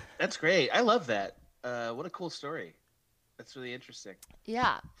 That's great. I love that. What a cool story. That's really interesting.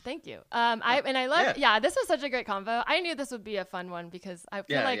 Yeah, thank you. I love, this was such a great convo. I knew this would be a fun one, because I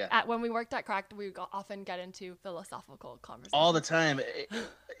feel when we worked at Cracked, we often get into philosophical conversations. All the time.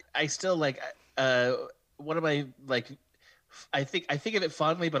 I still one of my, I think of it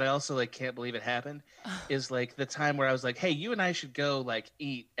fondly, but I also like can't believe it happened. Is like the time where I was like, "Hey, you and I should go like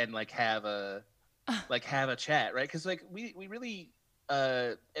eat and like have a chat, right?" Because like we really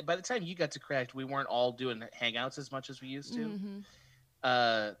by the time you got to Cracked, we weren't all doing hangouts as much as we used to.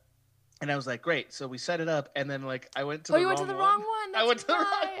 Mm-hmm. And I was like, great. So we set it up, and then like I went to the wrong one. That's I went to the wrong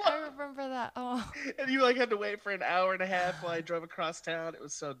one. I remember that. Oh. And you like had to wait for an hour and a half while I drove across town. It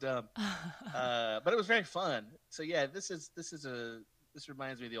was so dumb. But it was very fun. So yeah, this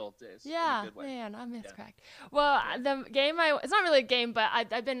reminds me of the old days. Yeah, man, I miss Cracked. Well, the game it's not really a game, but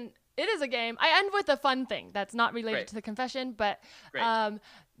it is a game. I end with a fun thing that's not related to the confession, but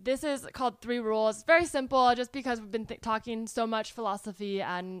this is called 3 Rules. It's very simple, just because we've been talking so much philosophy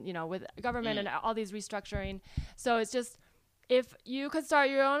and, with government and all these restructuring. So it's just, if you could start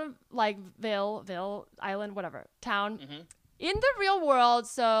your own, like, ville, island, whatever, town, in the real world,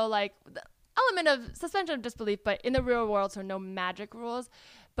 so, like, the element of suspension of disbelief, but in the real world, so no magic rules,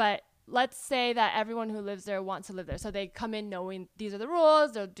 but let's say that everyone who lives there wants to live there. So they come in knowing these are the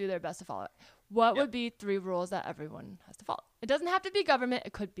rules. They'll do their best to follow it. What would be 3 rules that everyone has to follow? It doesn't have to be government.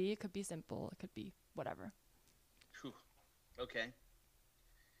 It could be simple. It could be whatever. Whew. Okay.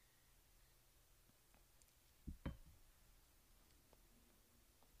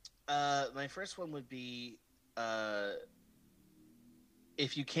 My first one would be,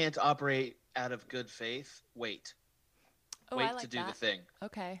 if you can't operate out of good faith, wait. Wait to do the thing.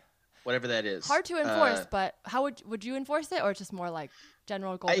 Okay. Whatever that is. Hard to enforce, but how would you enforce it, or just more like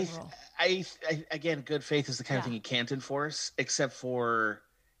general golden rule? I again, good faith is the kind of thing you can't enforce, except for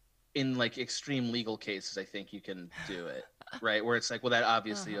in like extreme legal cases. I think you can do it, right? Where it's like, well, that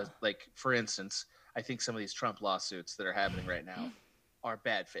obviously, like for instance, I think some of these Trump lawsuits that are happening right now are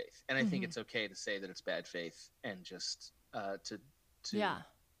bad faith, and I think it's okay to say that it's bad faith and just to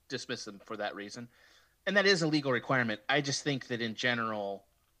dismiss them for that reason. And that is a legal requirement. I just think that in general,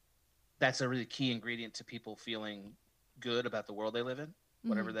 that's a really key ingredient to people feeling good about the world they live in,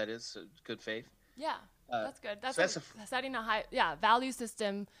 whatever that is, so good faith. Yeah, that's good. That's setting a high value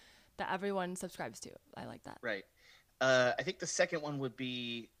system that everyone subscribes to. I like that. Right. I think the second one would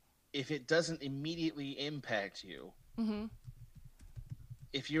be, if it doesn't immediately impact you,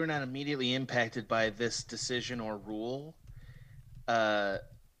 if you're not immediately impacted by this decision or rule,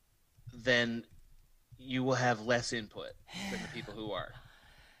 then you will have less input than the people who are.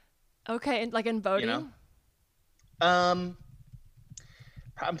 Okay, and like in voting? I'm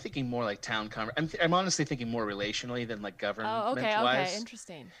thinking more like town conference. I'm honestly thinking more relationally than like government-wise. Okay,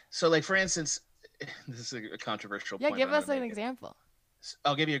 interesting. So like, for instance, this is a controversial point. Yeah, give us an example.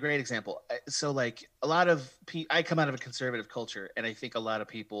 I'll give you a great example. So like a lot of I come out of a conservative culture, and I think a lot of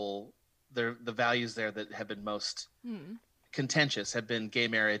people, the values there that have been most contentious have been gay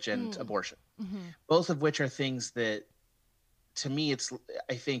marriage and abortion, both of which are things that, to me,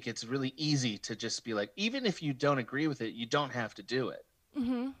 I think it's really easy to just be like, even if you don't agree with it, you don't have to do it.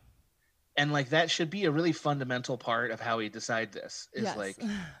 And like, that should be a really fundamental part of how we decide this, is like,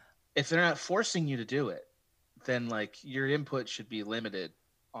 if they're not forcing you to do it, then like your input should be limited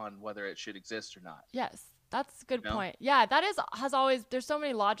on whether it should exist or not. Yes, that's a good point. Yeah, that has always, there's so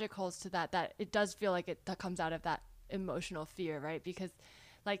many logic holes to that it does feel like that comes out of that emotional fear, right? Because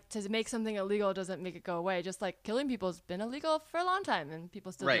like, to make something illegal doesn't make it go away. Just like killing people has been illegal for a long time, and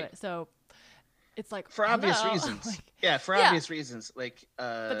people still do it. So it's like, for obvious reasons. Obvious reasons. Like,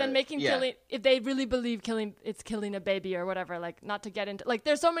 but then killing, if they really believe it's killing a baby or whatever, like, not to get into, like,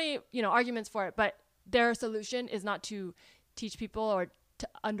 there's so many, arguments for it, but their solution is not to teach people or to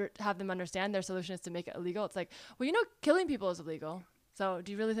have them understand. Their solution is to make it illegal. It's like, well, killing people is illegal. So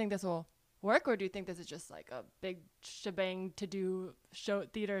do you really think this will work, or do you think this is just like a big shebang to do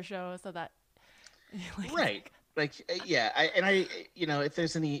theater show so that right? Like I if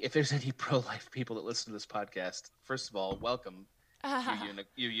there's any pro-life people that listen to this podcast, first of all, welcome.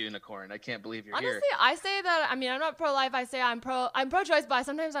 You unicorn. I can't believe you're here. Honestly, I say that, I mean, I'm not pro-life. I say I'm pro-choice, but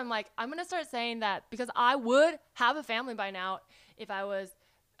sometimes I'm like, I'm going to start saying that because I would have a family by now if I was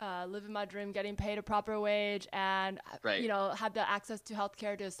living my dream, getting paid a proper wage, and, had the access to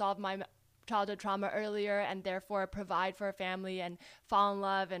healthcare to solve my childhood trauma earlier, and therefore provide for a family and fall in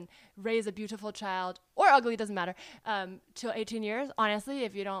love and raise a beautiful child, or ugly, doesn't matter, till 18 years. Honestly,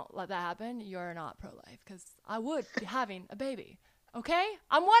 if you don't let that happen, you're not pro-life, because I would be having a baby. Okay?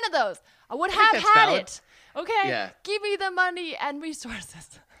 I'm one of those. I would have had valid. It. Okay? Yeah. Give me the money and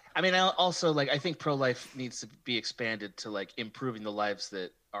resources. I mean, I think pro-life needs to be expanded to like improving the lives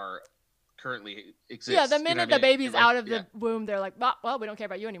that are currently exist. Yeah, the minute the baby's out of the womb, they're like, well, we don't care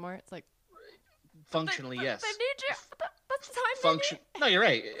about you anymore. It's like, functionally, yes. They need you. That's the time. No, you're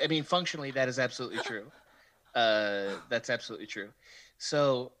right. I mean, functionally, that is absolutely true. That's absolutely true.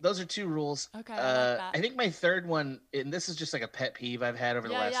 So those are 2 rules. Okay. I like that. I think my third one, and this is just like a pet peeve I've had over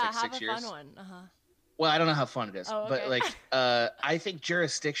the last 6 years. Have a fun one. Well, I don't know how fun it is, okay. but like, I think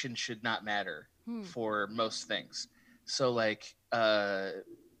jurisdiction should not matter for most things. So like,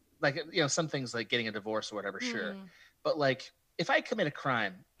 some things like getting a divorce or whatever, sure. But like, if I commit a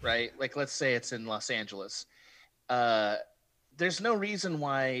crime, right? Like, let's say it's in Los Angeles, there's no reason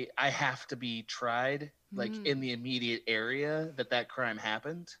why I have to be tried like in the immediate area that crime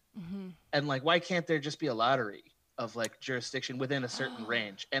happened. And like, why can't there just be a lottery of like jurisdiction within a certain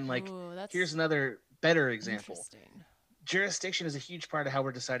range? And like, here's another better example. Jurisdiction is a huge part of how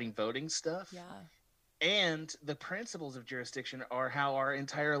we're deciding voting stuff. Yeah. And the principles of jurisdiction are how our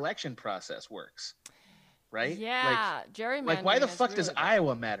entire election process works. Right? Yeah. Gerrymandering. Like, why the fuck really does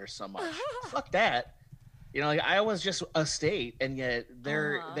Iowa matter so much? Fuck that. Like Iowa's just a state, and yet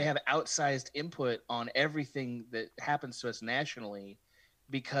they have outsized input on everything that happens to us nationally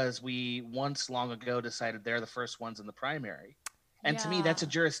because we once long ago decided they're the first ones in the primary. And to me, that's a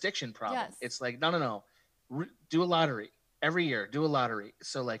jurisdiction problem. Yes. It's like, no. Do a lottery. Every year, do a lottery.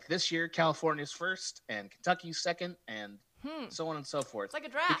 So like this year, California's first and Kentucky's second and so on and so forth. It's like a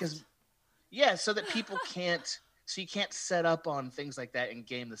draft. So that people you can't set up on things like that and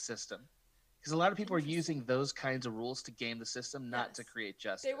game the system. Because a lot of people are using those kinds of rules to game the system, not to create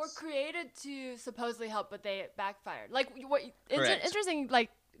justice. They were created to supposedly help, but they backfired. Like, it's interesting,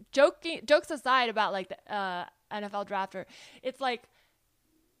 like, jokes aside about, like, the NFL drafter, it's like,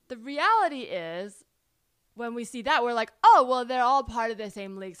 the reality is, when we see that, we're like, oh, well, they're all part of the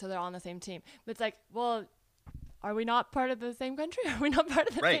same league, so they're all on the same team. But it's like, well, are we not part of the same country? Are we not part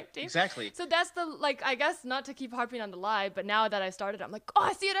of the same team? Exactly. So that's the, like, I guess not to keep harping on the lie, but now that I started, I'm like, oh,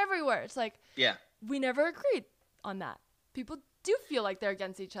 I see it everywhere. It's like, we never agreed on that. People do feel like they're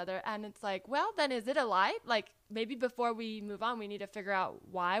against each other. And it's like, well, then is it a lie? Like, maybe before we move on, we need to figure out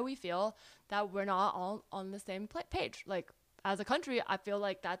why we feel that we're not all on the same page. Like, as a country, I feel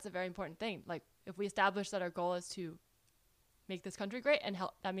like that's a very important thing. Like, if we establish that our goal is to make this country great and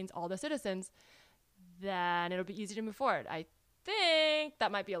help, that means all the citizens, then it'll be easy to move forward. I think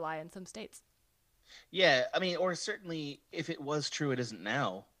that might be a lie in some states. Yeah, I mean, or certainly if it was true, it isn't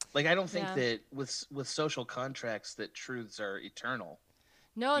now. Like, I don't think that with social contracts that truths are eternal.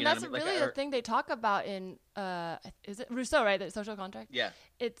 No, and that's really the thing they talk about in, is it Rousseau, right? The social contract? Yeah.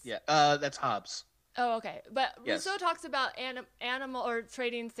 It's that's Hobbes. Oh, okay. But Rousseau talks about animal or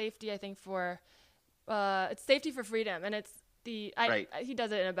trading safety, I think, for, it's safety for freedom. And it's he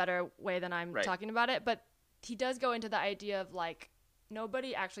does it in a better way than I'm talking about it. But he does go into the idea of, like,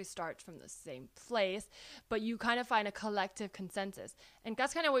 nobody actually starts from the same place, but you kind of find a collective consensus. And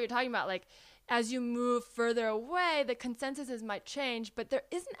that's kind of what you're talking about. Like, as you move further away, the consensuses might change, but there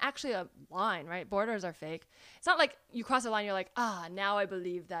isn't actually a line, right? Borders are fake. It's not like you cross a line, you're like, now I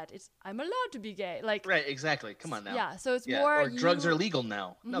believe that I'm allowed to be gay. Like, right, exactly. Come on now. Yeah, so it's more. Or drugs are legal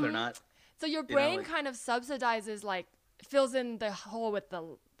now. No, they're not. So your brain kind of subsidizes, like, fills in the hole with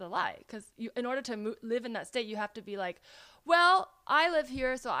the lie. Because in order to live in that state, you have to be like, well, I live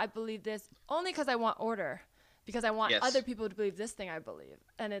here, so I believe this only because I want order. Because I want other people to believe this thing I believe.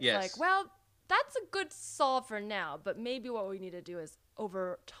 And it's like, well, that's a good solve for now, but maybe what we need to do is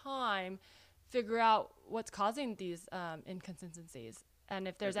over time figure out what's causing these inconsistencies and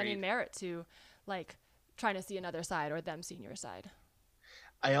if there's any merit to, like, trying to see another side or them seeing your side.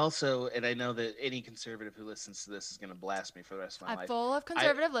 I also, and I know that any conservative who listens to this is going to blast me for the rest of my life. I'm full of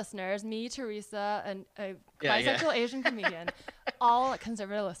conservative listeners. Me, Teresa, and a bisexual Asian comedian, all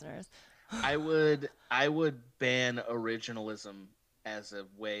conservative listeners. I would ban originalism as a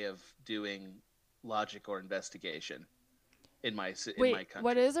way of doing logic or investigation in my country.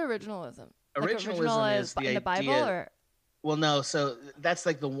 What is originalism? Originalism like is the in the Bible, idea, or well, no. So that's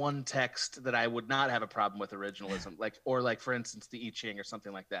like the one text that I would not have a problem with originalism, like for instance, the I Ching or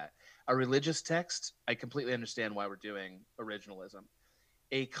something like that. A religious text, I completely understand why we're doing originalism.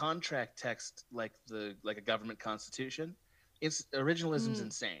 A contract text like a government constitution, originalism's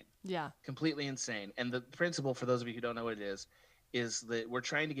insane. Yeah, completely insane. And the principle, for those of you who don't know what it is that we're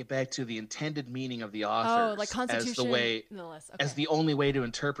trying to get back to the intended meaning of the authors like Constitution as the way as the only way to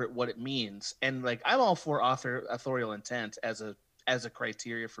interpret what it means. And like I'm all for authorial intent as a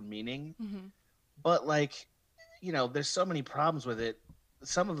criteria for meaning, but like there's so many problems with it.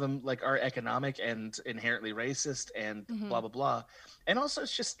 Some of them like are economic and inherently racist and blah blah blah, and also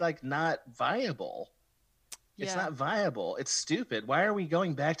it's just like not viable. It's not viable. It's stupid. Why are we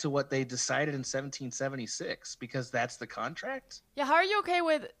going back to what they decided in 1776? Because that's the contract? Yeah, how are you okay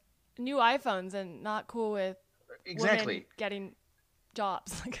with new iPhones and not cool with women getting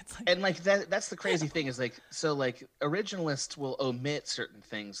jobs? And like that's the crazy thing is like, so like originalists will omit certain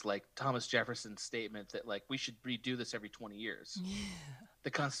things like Thomas Jefferson's statement that like we should redo this every 20 years. Yeah. The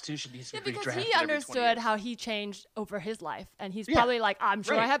Constitution needs to be redrafted. Because he understood how he changed over his life, and he's probably like, I'm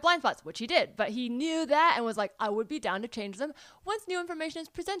sure I have blind spots, which he did, but he knew that and was like, I would be down to change them once new information is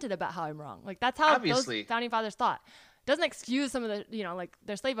presented about how I'm wrong. Like that's how those founding fathers thought. Doesn't excuse some of the like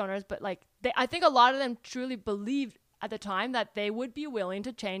their slave owners, but like I think a lot of them truly believed at the time that they would be willing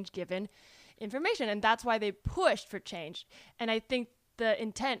to change given information, and that's why they pushed for change. And I think the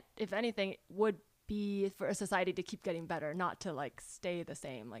intent, if anything, would be for a society to keep getting better, not to like stay the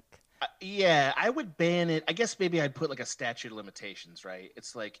same. Like yeah, I would ban it. I guess maybe I'd put like a statute of limitations, right?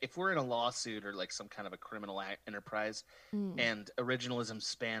 It's like if we're in a lawsuit or like some kind of a criminal enterprise and originalism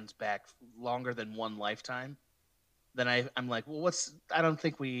spans back longer than one lifetime, then I'm like, well, I don't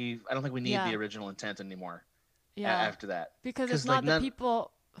think we need the original intent anymore. After that, because it's not the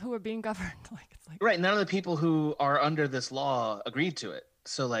people who are being governed. It's like right, none of the people who are under this law agreed to it.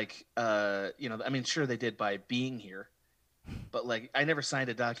 So like, I mean, sure they did by being here, but like, I never signed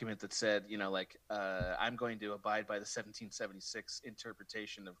a document that said, I'm going to abide by the 1776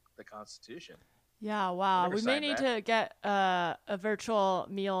 interpretation of the Constitution. Yeah, wow. We may need to get a virtual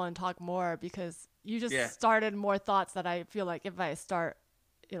meal and talk more because you just started more thoughts that I feel like if I start,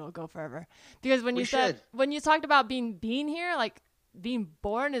 it'll go forever. Because when you talked about being here, like being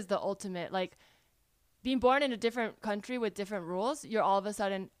born is the ultimate, like being born in a different country with different rules, you're all of a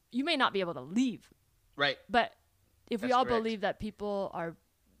sudden, you may not be able to leave. Right. But if we all believe that people are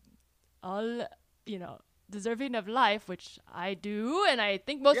all, deserving of life, which I do, and I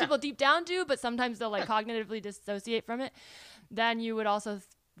think most people deep down do, but sometimes they'll like cognitively dissociate from it, then you would also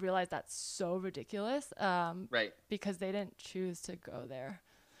realize that's so ridiculous. Right. Because they didn't choose to go there.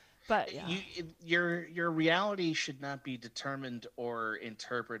 But yeah. Your reality should not be determined or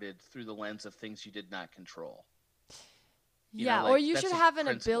interpreted through the lens of things you did not control. Or you should have an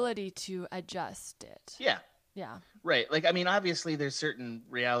ability to adjust it. Yeah. Yeah. Right. Like, I mean, obviously there's certain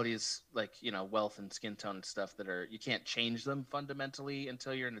realities like, wealth and skin tone and stuff that you can't change them fundamentally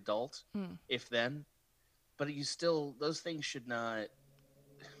until you're an adult, if then. But those things should not.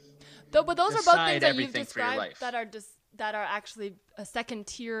 But those are both things that you've described that are actually second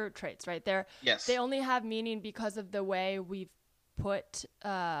tier traits, right? They only have meaning because of the way we've put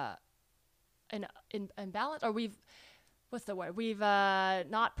in balance, or what's the word? We've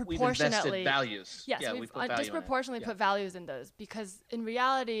not proportionately we've invested values. Yes, we've disproportionately put values in those, because in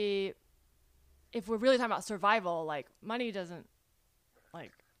reality, if we're really talking about survival, like money doesn't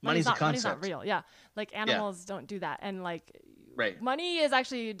money's a concept. Money's not real. Yeah, like animals don't do that, and like money is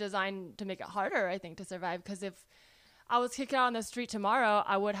actually designed to make it harder, I think, to survive. Because if I was kicked out on the street tomorrow,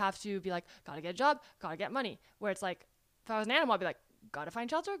 I would have to be like, gotta get a job, gotta get money. Where it's like, if I was an animal, I'd be like, gotta find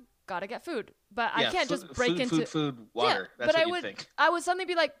shelter, gotta get food. But I can't just break into food, water. Yeah, that's what you think. I would suddenly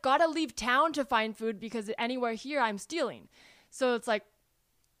be like, gotta leave town to find food because anywhere here I'm stealing. So it's like,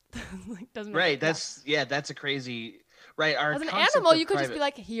 doesn't make sense. That's a crazy. Right. As an animal, you could just be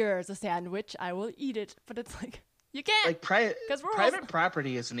like, here's a sandwich, I will eat it. But it's like, you can't. Like private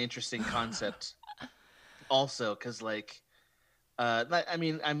property is an interesting concept. Also, because like, I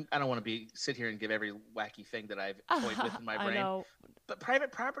mean, I don't want to sit here and give every wacky thing that I've toyed with in my brain. I know. But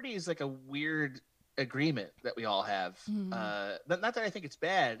private property is like a weird agreement that we all have. Not that I think it's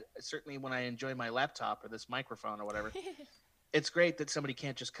bad. Certainly, when I enjoy my laptop or this microphone or whatever, it's great that somebody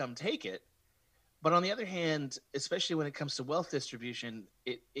can't just come take it. But on the other hand, especially when it comes to wealth distribution,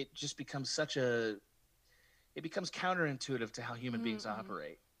 it just becomes it becomes counterintuitive to how human beings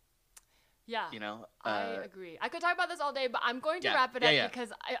operate. Yeah. You know? I agree. I could talk about this all day, but I'm going to wrap it up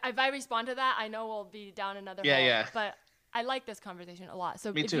because if I respond to that, I know we'll be down another hole. Yeah. But I like this conversation a lot.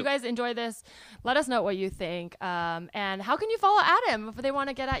 So Me if too. you guys enjoy this, let us know what you think. And how can you follow Adam if they want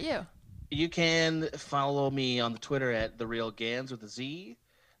to get at you? You can follow me on the Twitter at @TheRealGans with a Z.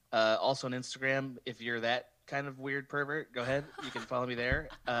 Also on Instagram, if you're that kind of weird pervert, go ahead. You can follow me there.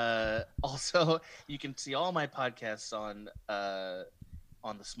 Also, you can see all my podcasts on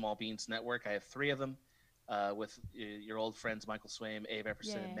the Small Beans Network. I have 3 of them with your old friends Michael Swaim, Abe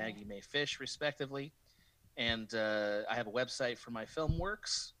Epperson, and Maggie Mae Fish, respectively. And I have a website for my film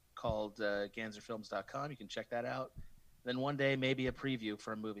works called ganserfilms.com. You can check that out. Then one day, maybe a preview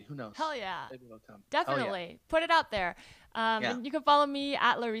for a movie. Who knows? Hell yeah. Maybe it'll come. Definitely. Yeah. Put it out there. And you can follow me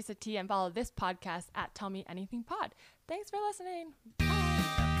at Larissa T and follow this podcast at Tell Me Anything Pod. Thanks for listening.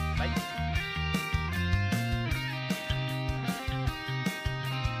 Bye.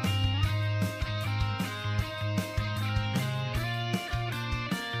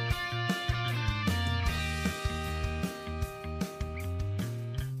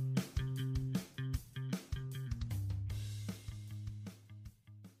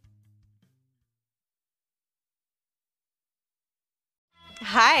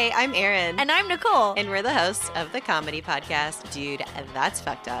 Hi, I'm Erin. And I'm Nicole. And we're the hosts of the comedy podcast, Dude, That's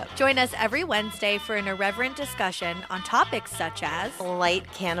Fucked Up. Join us every Wednesday for an irreverent discussion on topics such as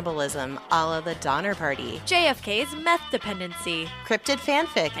light cannibalism a la the Donner Party, JFK's meth dependency, cryptid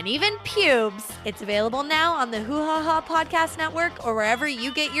fanfic, and even pubes. It's available now on the Hoo Ha Ha Podcast Network or wherever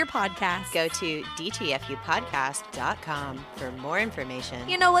you get your podcasts. Go to dtfupodcast.com for more information.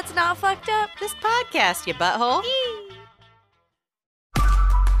 You know what's not fucked up? This podcast, you butthole.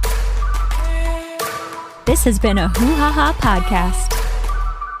 This has been a Hoo Ha Ha podcast.